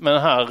gången med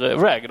den här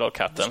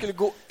ragdoll-katten. Du skulle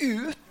gå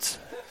ut?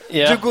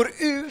 Ja. Du går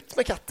ut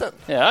med katten?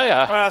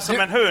 Ja. Som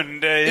en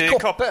hund i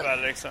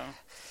koppel liksom.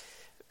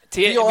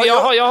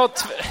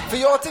 För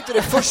jag tyckte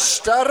det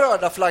första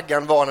röda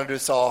flaggan var när du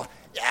sa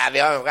vi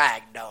har en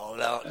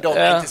ragdoll och de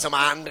är inte som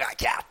andra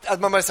katt. Att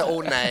man bara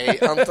säger, nej,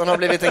 Anton har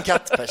blivit en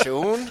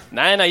kattperson.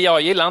 Nej,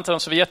 jag gillar inte dem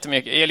så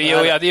jättemycket.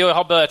 Jag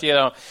har börjat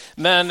gilla dem.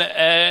 Men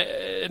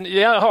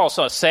jag har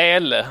så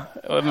sele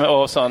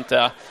och sånt,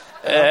 ja.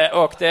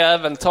 Och det är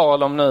även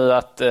tal om nu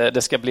att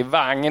det ska bli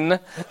vagn.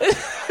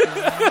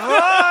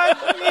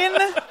 Vagn?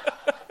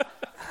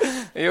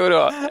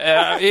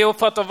 Jo,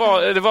 för att det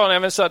var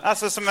nämligen så att...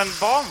 Alltså som en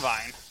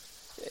barnvagn?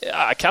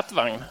 Ja,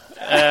 kattvagn.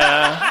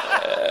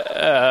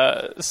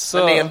 Så...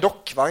 Men det är en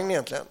dockvagn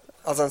egentligen?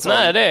 Alltså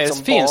nej,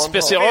 det finns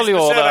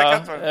specialgjorda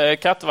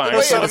kattvagnar.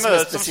 Vad är det som är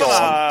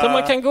special? Så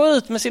man kan gå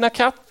ut med sina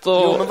katter.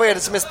 Jo, men vad är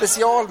det som är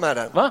special med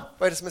den? Va?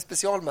 Vad är det som är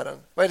special med den?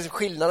 Vad är det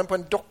skillnaden på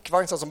en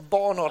dockvagn som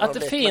barn har? Att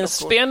det finns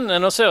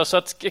spännen och så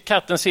att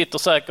katten sitter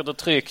säkert och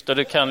tryggt och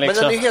du kan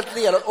liksom... Men den är helt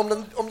led.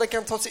 Om den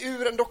kan ta sig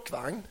ur en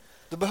dockvagn,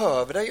 då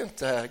behöver den ju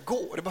inte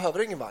gå. Det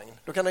behöver ingen vagn.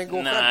 Då kan den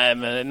gå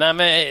själv. Nej,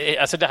 men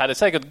alltså det hade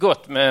säkert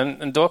gått med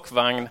en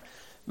dockvagn.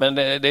 Men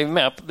det är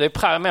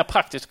mer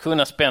praktiskt att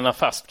kunna spänna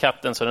fast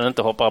katten så den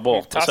inte hoppar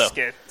bort.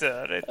 Taskigt.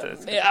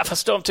 Ja,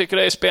 fast de tycker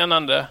det är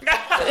spännande.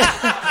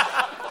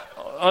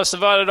 Och så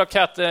var det då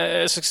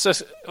katten...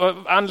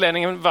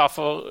 anledningen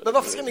varför... Men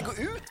varför ska ni gå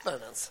ut med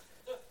den ens?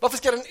 Varför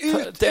ska den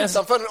ut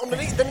utanför? Om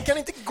den kan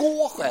inte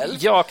gå själv.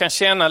 Jag kan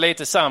känna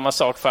lite samma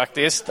sak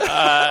faktiskt.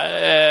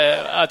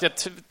 Att jag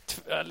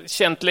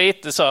känt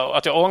lite så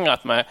att jag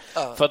ångrat mig.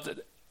 För att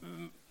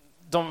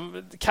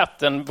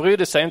katten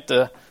brydde sig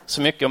inte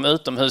så mycket om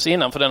utomhus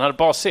innan, för den hade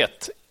bara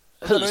sett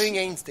hus. Den har ju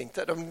inga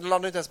instinkter. De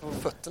landar inte ens på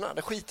fötterna.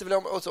 Det skiter väl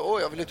om och så,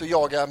 jag vill ut och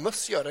jaga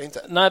möss, gör det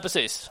inte. Nej,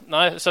 precis.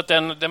 Nej, så att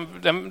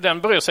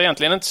den bryr sig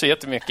egentligen inte så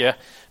jättemycket.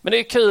 Men det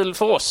är kul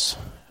för oss.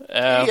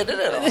 Är det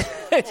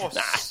då?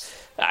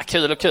 Nej,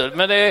 kul och kul.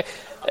 Men det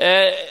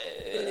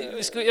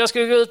jag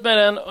skulle gå ut med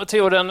den och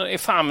tog den i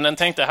famnen.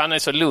 Tänkte han är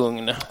så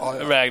lugn,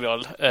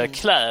 Ragdoll.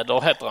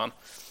 Kläder heter han.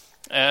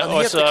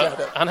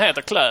 Han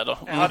heter Kläder.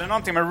 Har det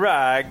någonting med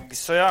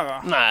rags att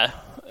göra? Nej.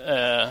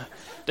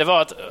 Det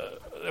var att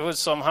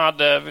som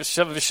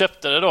vi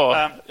köpte det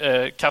då,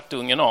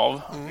 kattungen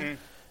av.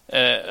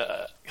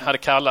 Hade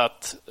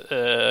kallat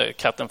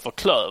katten för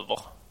Klöver.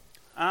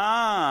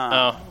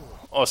 Ja,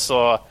 och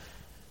så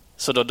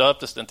då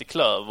döptes den till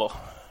Klöver.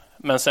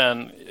 Men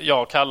sen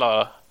jag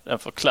kallar den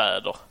för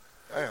Kläder.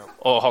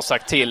 Och har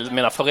sagt till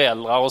mina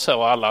föräldrar och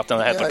så alla att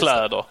den heter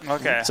Kläder.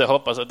 Okay. Så jag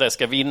hoppas att det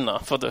ska vinna,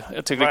 för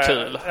jag tycker det är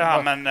kul.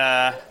 Ja, men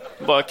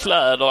bara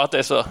Kläder, att det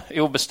är så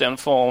obestämd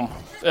form.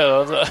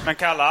 Men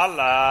kallar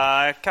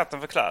alla katten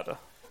för Kläder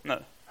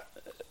nu?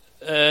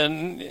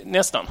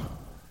 Nästan.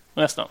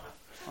 Okay.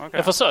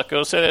 Jag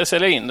försöker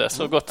sälja in det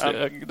så gott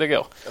det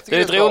går. Det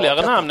är ett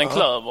roligare namn än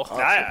Klöver.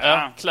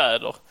 Ja,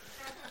 Kläder.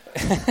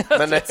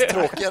 Men ett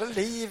tråkigare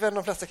liv än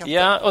de flesta katter.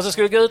 Ja, och så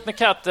skulle jag gå ut med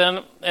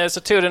katten,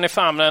 så tog den i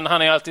famnen.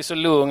 Han är alltid så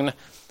lugn.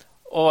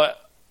 Och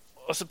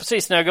så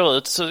precis när jag går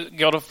ut så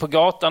går det på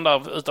gatan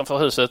där utanför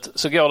huset,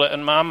 så går det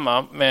en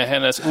mamma med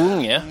hennes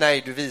unge.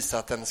 Nej, du visar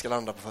att den ska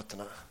landa på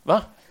fötterna.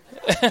 Va?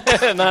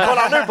 Nej.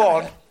 Kolla nu,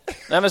 barn!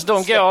 Nej, men så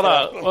de går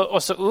där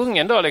och så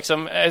ungen då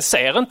liksom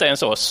ser inte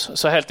ens oss.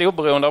 Så helt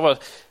oberoende av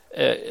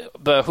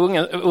börjar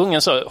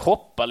ungen så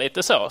hoppa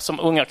lite så som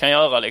ungar kan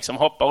göra, liksom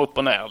hoppar upp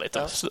och ner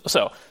lite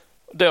så.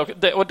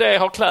 Och det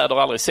har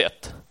Kläder aldrig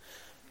sett.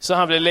 Så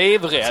han blir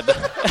livrädd.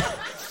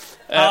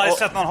 Jag har aldrig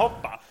sett någon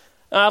hoppa.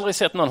 Jag har aldrig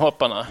sett någon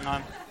hoppa. Nej.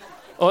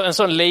 Och en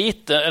sån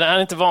liten, han är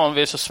inte van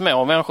vid så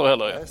små människor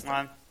heller.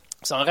 Nej.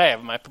 Så han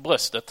rev mig på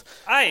bröstet.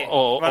 Aj,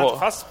 var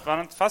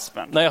han inte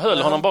fastspänd? Nej, jag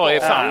höll honom bara i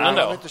famnen då.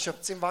 Han har inte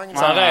köpt sin vagn.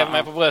 Så han rev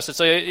mig på bröstet,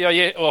 så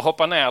jag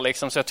hoppade ner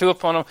liksom. Så jag tog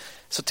upp honom,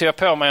 så tog jag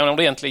på mig en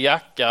ordentlig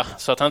jacka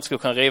så att han inte skulle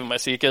kunna riva mig,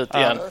 så gick ut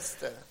igen.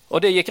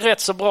 Och det gick rätt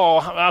så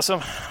bra.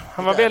 Alltså,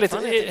 han var väldigt...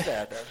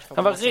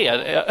 Han var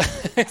rädd.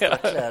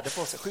 Kläder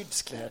på sig,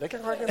 skyddskläder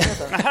kanske han kan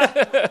heta.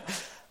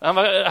 Han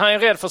är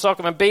rädd för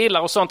saker med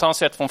bilar och sånt har han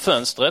sett från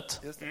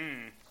fönstret.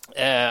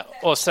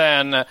 Och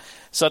sen...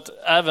 Så att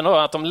även då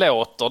att de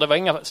låter, det var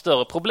inga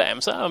större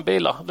problem. Så här,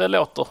 bilar, det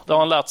låter, det har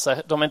han lärt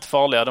sig. De är inte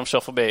farliga, de kör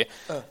förbi.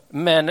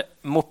 Men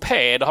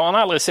moped har han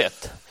aldrig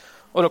sett.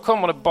 Och då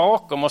kommer det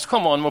bakom oss,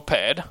 kommer en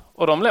moped.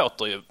 Och de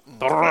låter ju.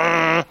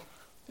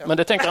 Men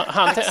det tänker,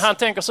 han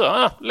tänker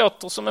så,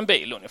 låter som en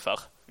bil ungefär.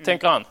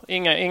 Tänker han,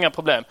 inga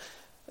problem.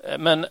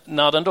 Men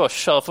när den då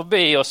kör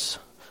förbi oss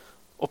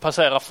och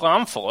passerar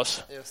framför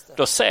oss,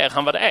 då ser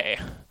han vad det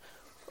är.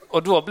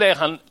 Och då blir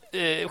han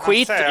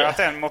skiträdd. Han ser att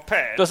det är en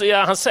moped.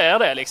 Han ser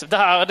det liksom. Det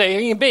är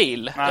ingen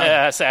bil,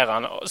 säger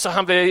han. Så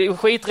han blir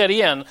skiträdd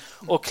igen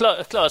och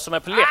klöser mig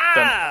på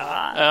läppen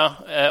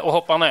och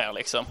hoppar ner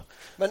liksom.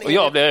 Och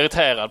jag blir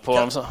irriterad på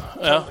honom. Så.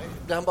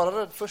 Blir han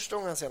bara rädd första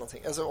gången han ser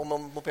någonting? Alltså om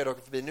en moped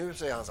åker förbi nu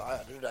så är han så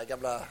det där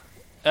gamla...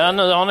 Ja,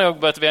 nu har han nog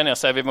börjat vänja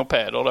sig vid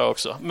mopeder då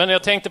också. Men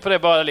jag tänkte på det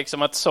bara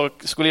liksom att så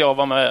skulle jag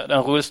vara med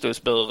den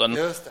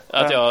rullstolsburen.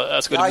 Att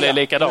jag skulle bli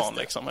likadan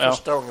liksom.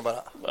 Första gången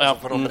bara. Så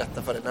får de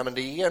berätta för dig. Nej, men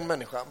det är en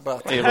människa. Bara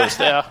att...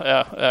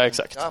 ja,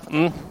 exakt. Ja,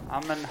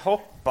 men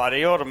hoppa, det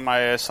gjorde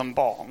man ju som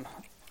barn.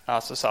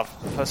 Alltså så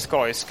för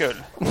skojs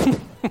skull.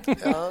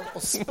 Ja,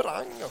 och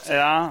sprang också.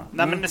 Ja,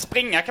 nej, men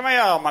springa kan man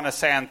göra om man är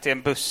sent i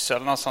en buss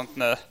eller något sånt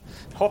nu.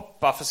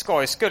 Hoppa för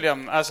skojs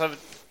skull. Alltså,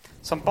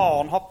 som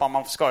barn hoppar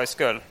man för skojs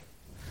skull.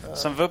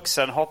 Som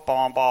vuxen hoppar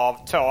man bara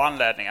av 2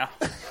 anledningar.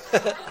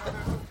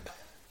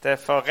 Det är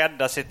för att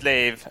rädda sitt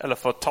liv eller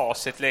för att ta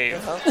sitt liv.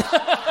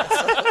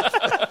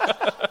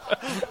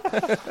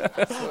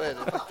 Så är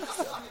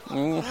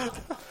det.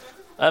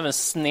 Även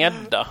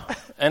snedda.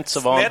 Inte så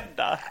van.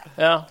 Snedda?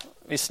 Ja,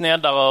 vi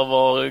sneddar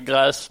över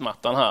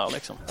gräsmattan här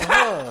liksom.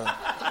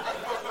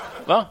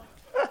 Va?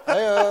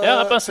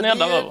 Ja, bara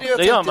sneddar över.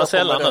 Det gör man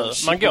sällan nu.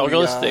 Man går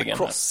grusstigen.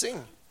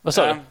 Vad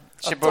sa du?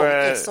 Att de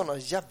är såna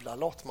jävla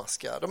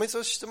latmaskar. De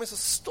är så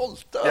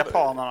stolta över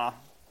japanerna,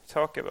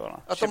 Tokyoborna.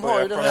 Att de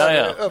har ju den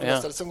här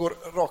övergångsstället som går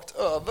rakt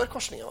över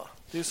korsningen, va?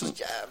 Det är ju så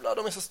jävla,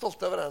 de är så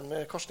stolta över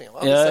den korsningen, va?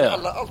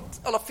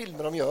 Alla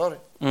filmer de gör,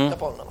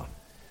 japanerna, va?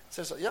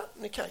 Så det är så,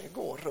 ni kan ju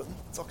gå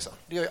runt också.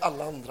 Det gör ju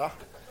alla andra.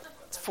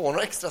 Få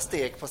några extra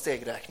steg på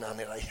stegräknaren,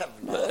 era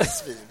jävla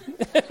svin.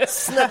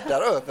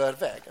 Sneddar över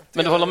vägen.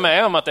 Men du håller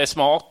med om att det är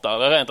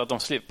smartare rent att de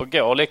slipper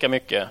gå lika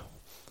mycket?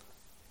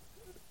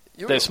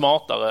 Det är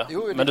smartare,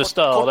 men du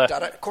stör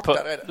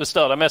kortare du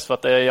stör det mest för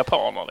att det är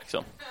japaner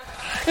liksom.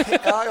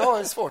 Ja, jag har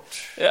ju svårt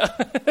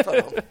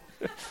för dem.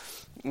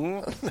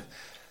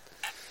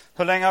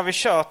 Hur länge har vi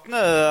kört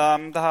nu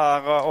det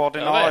här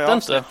ordinarie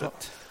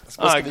avsnittet?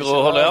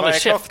 Agro håller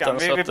aldrig käften.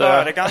 Vi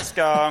började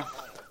ganska...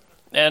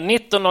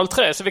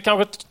 19.03, så vi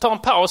kanske tar en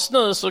paus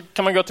nu så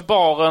kan man gå till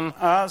baren.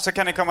 Ja, så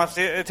kan ni komma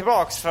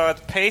tillbaks för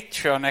ett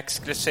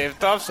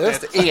Patreon-exklusivt avsnitt.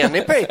 Just det. Är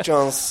ni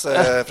Patrons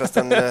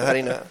förresten här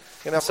inne?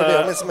 Kan ni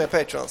applådera ni som är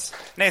Patrons?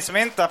 Ni som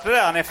inte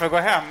applåderar, ni får gå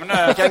hem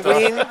nu. Ni kan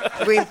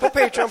gå in på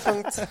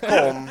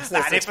patreon.com.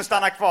 Nej, ni får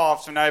stanna kvar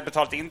eftersom ni har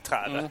betalt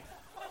inträde.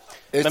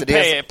 Men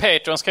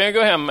Patrons kan ju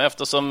gå hem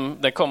eftersom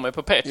det kommer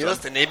på Patreon.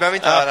 Just det, ni behöver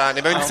inte höra,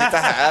 ni behöver inte sitta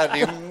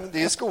här. Det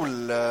är ju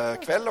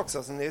skolkväll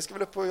också, så ni ska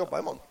väl upp och jobba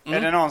imorgon. Är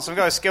det någon som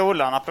går i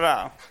skolan på det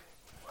här?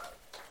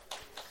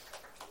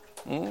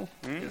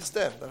 Just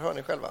det, där hör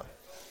ni själva.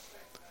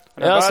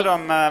 Nu börjar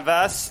de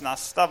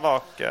väsnas där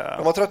bak.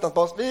 De har tröttnat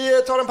på oss.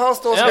 Vi tar en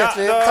paus då, så vet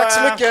vi. Tack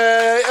så mycket.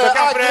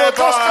 Agro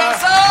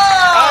Torstensson!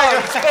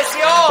 Agro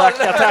special!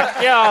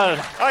 Tackar!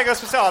 Agro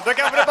special. Då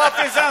kanske det bara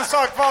finns en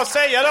sak kvar att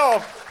säga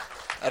då.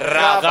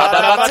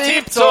 Rabba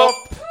tipptopp!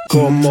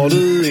 Kommer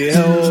du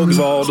ihåg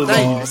var du var?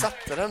 Nej, vi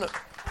satte den nu.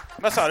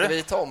 Vad sa du? Ska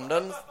vi ta om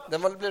den?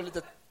 Den blev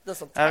lite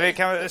nästan...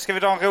 Ska vi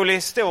dra en rolig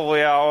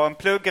historia och en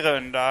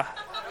pluggrunda?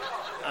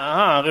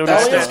 Aha, rolig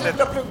historia. Jag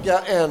skulle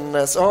plugga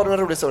så har du en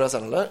rolig historia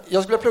sen, eller?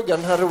 Jag skulle plugga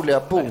den här roliga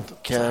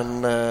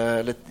boken,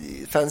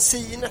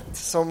 fanzinet,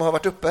 som har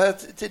varit uppe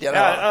tidigare.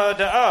 Ja,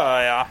 Öde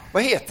Ö, ja.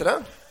 Vad heter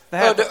den?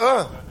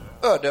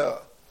 Öde Ö.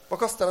 Vad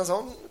kostar en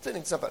sån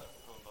tidning till exempel?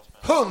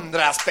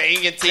 100 spänn,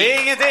 ingenting. Det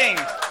är ingenting.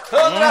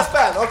 100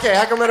 spänn. Okej,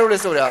 här kommer en rolig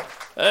historia.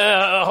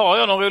 Har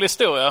jag någon rolig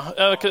historia?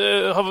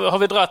 Har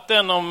vi dratt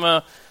den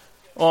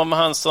om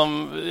han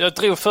som... Jag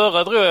drog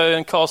jag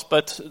en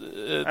Carlsberg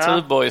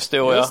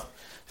Tuborg-historia.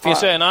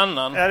 Finns ju en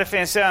annan. Ja, det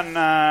finns en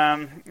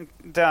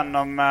den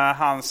om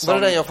han som... Var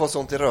det den jag får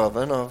sånt i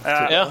röven av?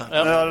 Ja.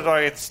 Nu har du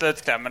dragit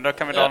slutklämmen, då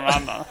kan vi dra någon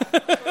annan.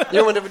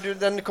 Jo, men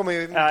den kommer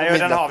ju... Ja,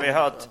 den har vi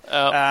hört.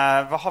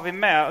 Vad har vi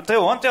med?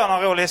 Drog inte jag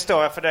någon rolig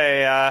historia för dig?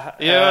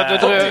 Ja,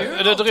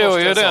 du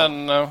drog ju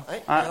den...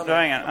 Nej, du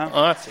har ingen.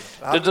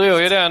 Du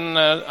drog ju den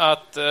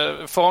att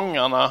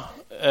fångarna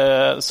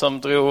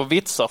som drog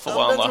vitsar för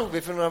varandra. Den drog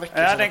vi för några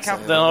veckor sedan.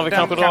 Den har vi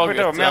kanske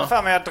dragit. Men jag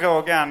för mig jag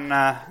drog en...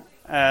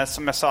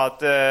 som jag sa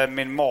att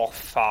min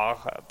morfar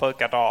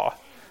brukar dra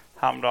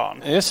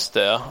häromdagen. Just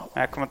det.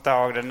 Jag kommer inte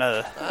ihåg det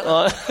nu.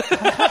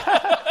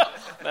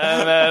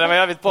 Men det var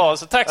jävligt bra,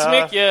 så tack så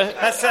mycket.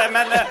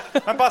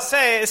 Men bara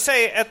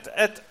säg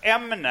ett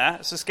ämne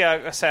så ska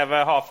jag se vad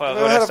jag har för... Vi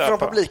hör från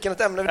publiken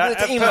ett ämne. Vi blir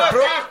lite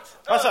impro.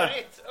 Vad sa du?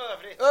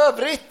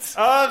 Övrigt.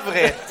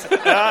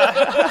 Ja.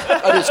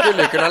 Du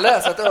skulle kunna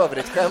läsa ett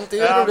övrigt-skämt. Det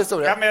är en rolig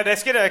historia. Ja, men det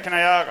skulle jag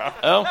kunna göra.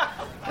 Ja.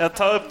 Jag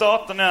tar upp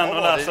datorn igen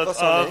och läser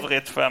ett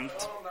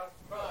övrigt-skämt.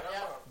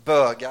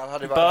 Bögar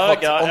hade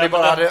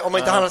varit om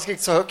inte han hade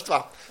skrivit så högt,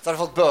 va? Så hade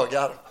fått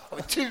bögar. Har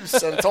vi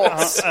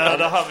tusentals. Ja,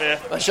 det har vi.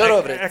 Men kör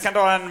övrigt. Jag kan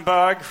dra en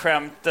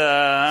bögskämt.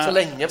 Så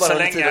länge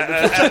bara.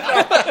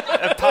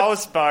 Ett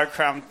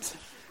pausbögskämt.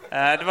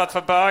 Det var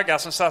två bögar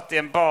som satt i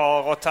en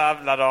bar och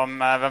tävlade om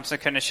vem som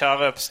kunde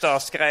köra upp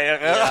störst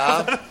grejer.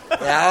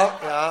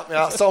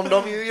 Ja, som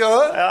de ju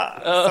gör. Ja,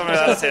 som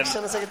jag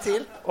känner säkert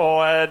till.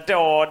 Och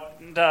då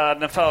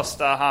den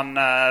första, han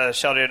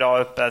körde ju då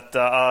upp ett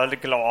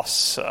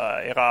ölglas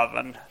i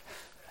röven,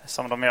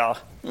 som de gör.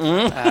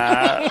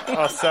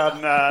 Och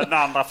sen den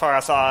andra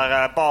frågan så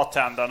här,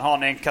 bartendern, har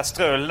ni en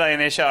kastrull där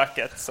inne i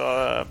köket?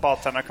 Så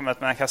bartendern kom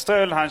ut med en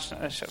kastrull, han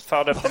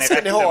förde upp den i rätten. Vad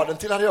ska ni ha den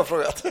till, hade jag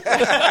frågat.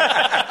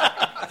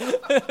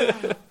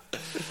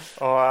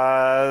 Och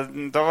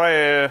då var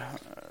ju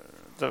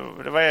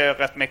det var ju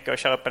rätt mycket att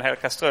köra upp en hel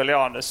kastrull i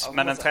anus.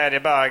 Men den tredje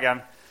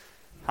bögen,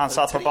 han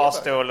satt på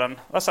barstolen.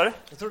 Vad sa du?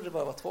 Jag trodde det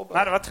bara var 2 bögar.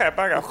 Nej, det var 3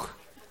 bögar.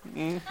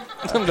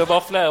 Det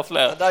var fler och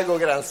fler. Där går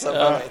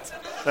gränsen.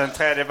 Den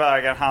tredje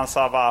bögen, han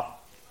sa bara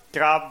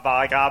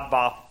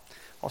grabbar.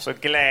 Och så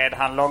gled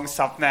han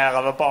långsamt ner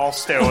över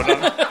barstolen.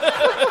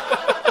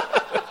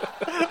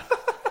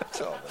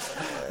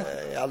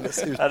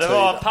 Det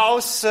var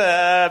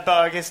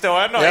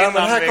pausböghistorien då, innan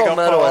men här vi går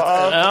på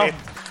övrigt.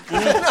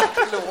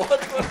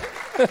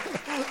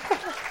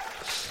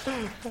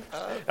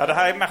 Ja, det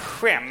här är med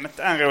skämt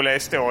en rolig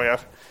historia.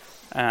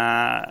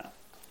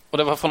 Och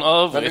det var från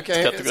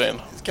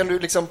övrigt-kategorin. Kan du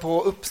liksom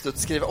på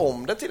uppstuds skriva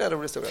om det till en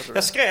rolig historia?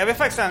 Jag skrev ju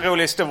faktiskt en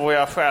rolig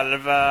historia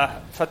själv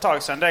för ett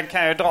tag sedan. Den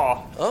kan jag ju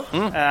dra.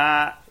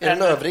 Är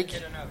den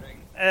övrig?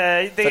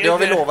 För det har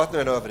vi lovat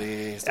nu, en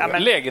övrig historia. Ja,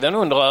 men lägger den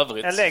under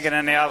övrigt. Jag lägger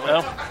den i övrigt.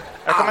 Ja.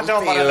 Jag kommer inte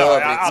ihåg vad det då.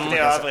 Allt är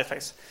övrigt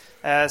faktiskt.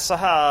 Så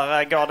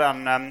här går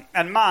den.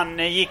 En man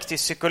gick till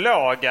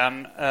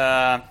psykologen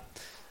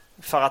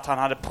för att han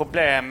hade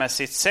problem med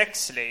sitt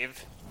sexliv.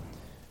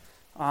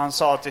 Och han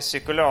sa till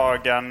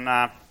psykologen: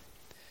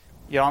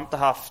 jag har inte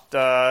haft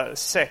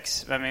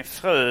sex med min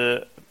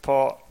fru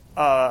på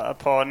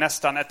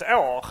nästan ett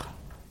år.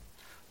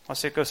 Och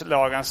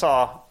psykologen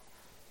sa: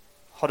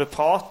 har du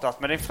pratat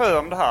med din fru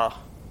om det här?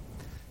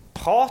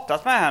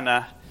 Pratat med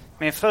henne?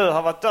 Min fru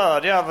har varit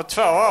död i över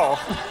 2 år.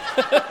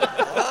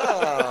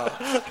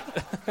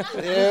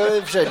 Det är i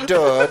och för sig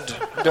död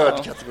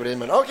kategori,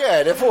 men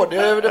okej, det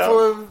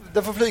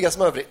får flyga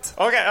som övrigt.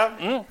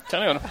 Okej.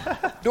 Kanon.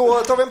 Då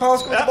tar vi en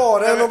paus, går till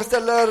baren och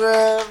beställer...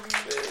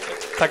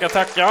 Tackar.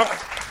 Tack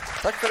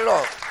för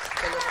idag.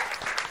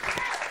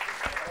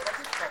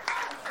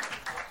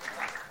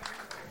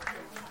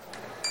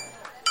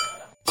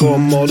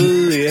 Kommer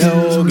du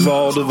ihåg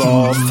var du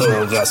var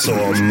förra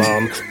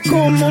sommaren?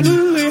 Kommer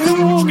du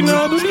ihåg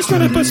när du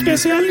lyssnade på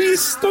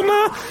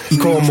specialisterna?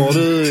 Kommer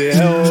du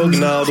ihåg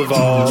när du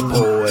var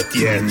på ett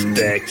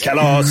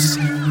jättekalas?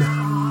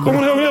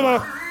 Kommer du ihåg det,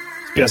 va?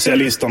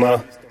 Specialisterna,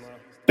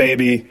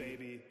 baby.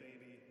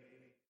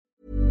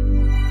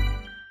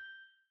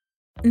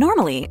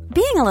 Normally,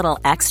 being a little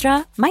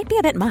extra might be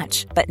a bit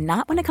much, but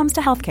not when it comes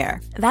to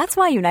healthcare. That's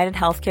why United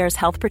Healthcare's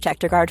Health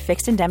Protector Guard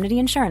fixed indemnity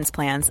insurance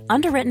plans,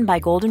 underwritten by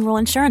Golden Rule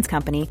Insurance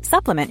Company,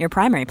 supplement your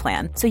primary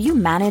plan so you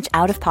manage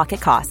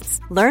out-of-pocket costs.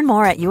 Learn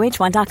more at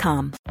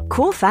uh1.com.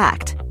 Cool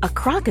fact, a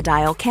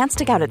crocodile can't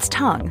stick out its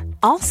tongue.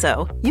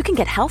 Also, you can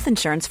get health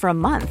insurance for a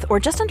month or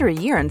just under a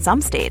year in some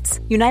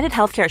states. United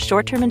Healthcare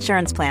short-term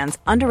insurance plans,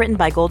 underwritten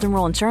by Golden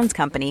Rule Insurance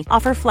Company,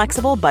 offer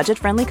flexible,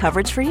 budget-friendly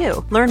coverage for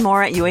you. Learn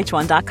more at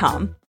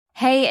uh1.com.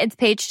 Hey, it's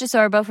Paige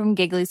DeSorbo from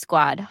Giggly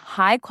Squad.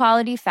 High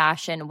quality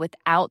fashion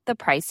without the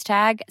price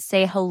tag.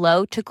 Say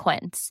hello to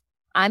Quince.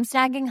 I'm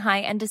snagging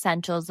high-end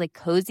essentials like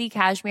cozy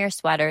cashmere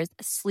sweaters,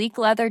 sleek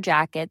leather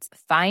jackets,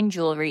 fine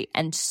jewelry,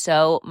 and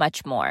so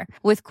much more.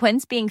 With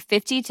Quince being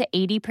 50 to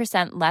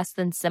 80% less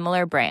than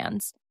similar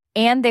brands.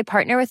 And they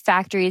partner with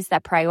factories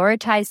that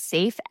prioritize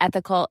safe,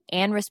 ethical,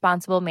 and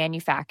responsible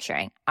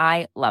manufacturing.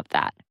 I love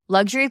that.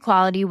 Luxury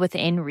quality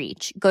within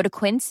reach. Go to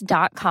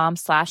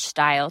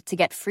quince.com/style to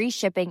get free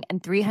shipping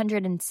and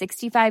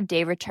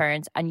 365-day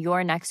returns on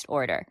your next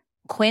order.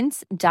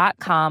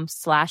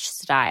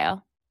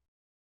 Quince.com/style.